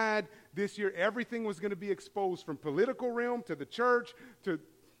bad. This year, everything was going to be exposed from political realm to the church to...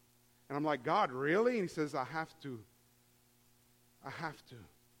 And I'm like, God, really? And he says, I have to. I have to.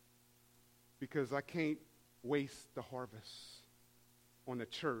 Because I can't waste the harvest on a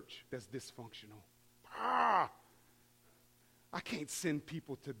church that's dysfunctional. I can't send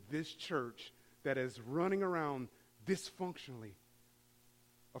people to this church that is running around dysfunctionally.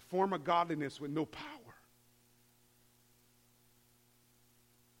 A form of godliness with no power.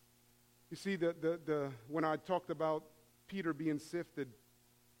 You see, when I talked about Peter being sifted,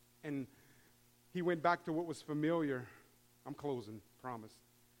 and he went back to what was familiar. I'm closing, promise.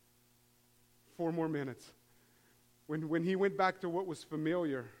 4 more minutes. When he went back to what was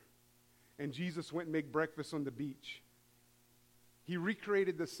familiar, and Jesus went and make breakfast on the beach, he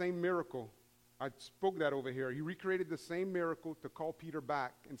recreated the same miracle. I spoke that over here. He recreated the same miracle to call Peter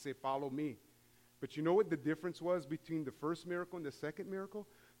back and say, follow me. But you know what the difference was between the first miracle and the second miracle?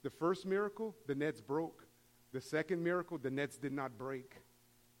 The first miracle, the nets broke. The second miracle, the nets did not break.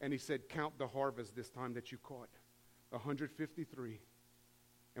 And he said, count the harvest this time that you caught. 153.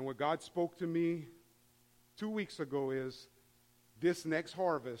 And what God spoke to me 2 weeks ago is, this next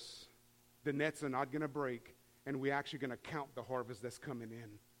harvest, the nets are not going to break. and we're actually going to count the harvest that's coming in.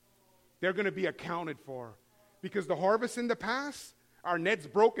 They're going to be accounted for. Because the harvest in the past, our nets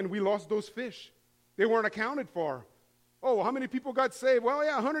broke and we lost those fish. They weren't accounted for. Oh, how many people got saved? Well,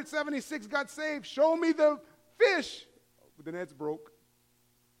 yeah, 176 got saved. Show me the fish. But the nets broke.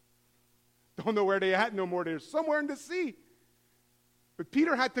 Don't know where they at no more. They're somewhere in the sea. But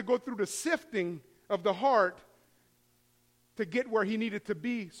Peter had to go through the sifting of the heart to get where he needed to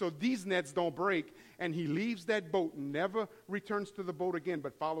be so these nets don't break. And he leaves that boat and never returns to the boat again,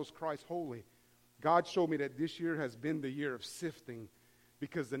 but follows Christ wholly. God showed me that this year has been the year of sifting,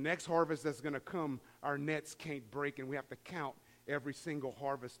 because the next harvest that's going to come, our nets can't break, and we have to count every single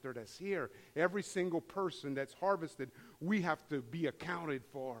harvester that's here. Every single person that's harvested, we have to be accounted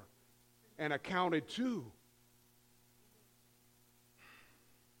for and accounted to.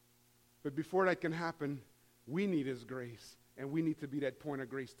 But before that can happen, we need His grace, and we need to be that point of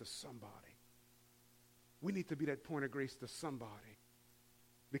grace to somebody. We need to be that point of grace to somebody.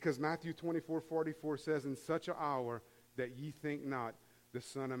 Because Matthew 24:44 says, in such an hour that ye think not, the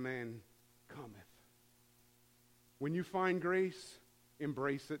Son of Man cometh. When you find grace,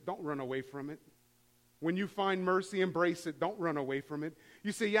 embrace it. Don't run away from it. When you find mercy, embrace it. Don't run away from it.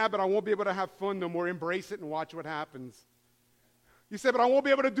 You say, yeah, but I won't be able to have fun no more. Embrace it and watch what happens. You say, but I won't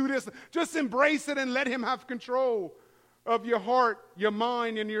be able to do this. Just embrace it and let Him have control of your heart, your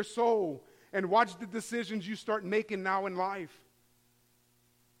mind, and your soul. And watch the decisions you start making now in life.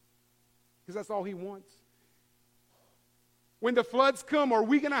 Because that's all He wants. When the floods come, are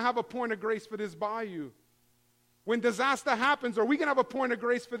we going to have a point of grace for this bayou? When disaster happens, are we going to have a point of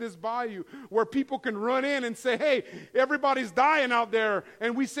grace for this bayou where people can run in and say, hey, everybody's dying out there.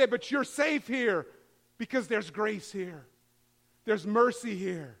 And we say, but you're safe here because there's grace here. There's mercy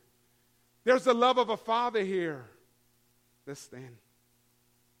here. There's the love of a Father here. Let's stand.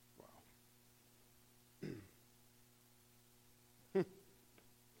 Wow.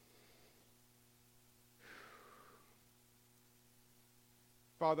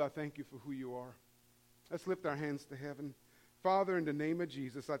 Father, I thank You for who You are. Let's lift our hands to heaven. Father, in the name of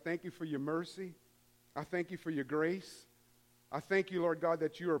Jesus, I thank You for Your mercy. I thank You for Your grace. I thank You, Lord God,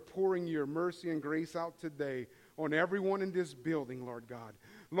 that You are pouring Your mercy and grace out today on everyone in this building, Lord God.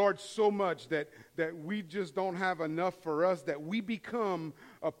 Lord, so much that we just don't have enough for us, that we become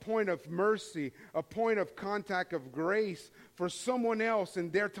a point of mercy, a point of contact of grace for someone else in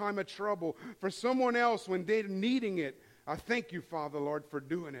their time of trouble, for someone else when they're needing it. I thank You, Father, Lord, for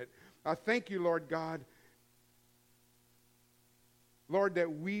doing it. I thank You, Lord God, Lord,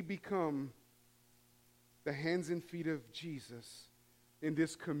 that we become the hands and feet of Jesus in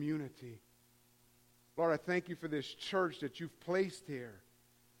this community. Lord, I thank You for this church that You've placed here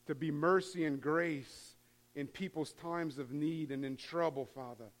to be mercy and grace in people's times of need and in trouble,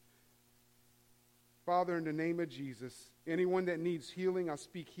 Father. Father, in the name of Jesus, anyone that needs healing, I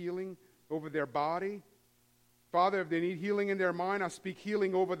speak healing over their body. Father, if they need healing in their mind, I speak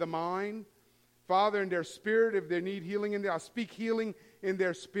healing over the mind. Father, in their spirit, if they need healing in there, I speak healing in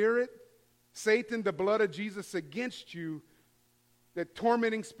their spirit. Satan, the blood of Jesus against you, that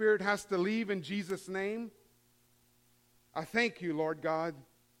tormenting spirit has to leave in Jesus' name. I thank You, Lord God.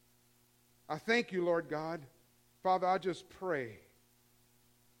 I thank You, Lord God. Father, I just pray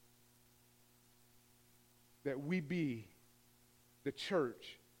that we be the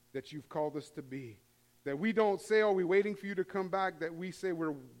church that You've called us to be. That we don't say, oh, we're waiting for You to come back. That we say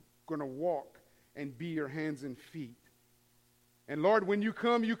we're going to walk and be Your hands and feet. And Lord, when You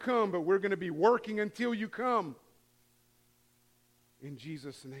come, but we're going to be working until You come. In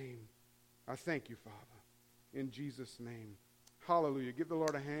Jesus' name, I thank You, Father. In Jesus' name. Hallelujah. Give the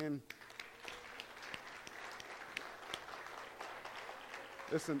Lord a hand.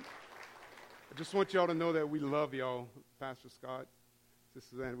 Listen, I just want y'all to know that we love y'all. Pastor Scott,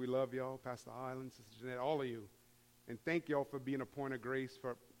 Sister Suzanne, we love y'all. Pastor Island, Sister Jeanette, all of you. And thank y'all for being a point of grace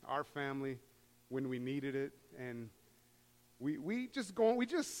for our family when we needed it. And we just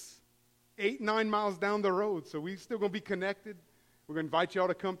 8-9 miles down the road, so we still going to be connected. We're going to invite y'all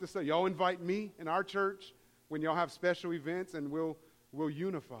to come to say, y'all invite me in our church when y'all have special events, and we'll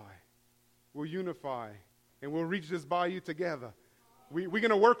unify. We'll unify, and we'll reach this bayou together. We're going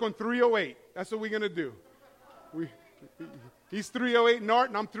to work on 308. That's what we're going to do. He's 308 north,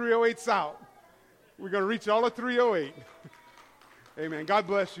 and I'm 308 south. We're going to reach all of 308. Amen. God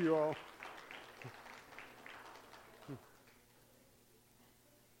bless you all.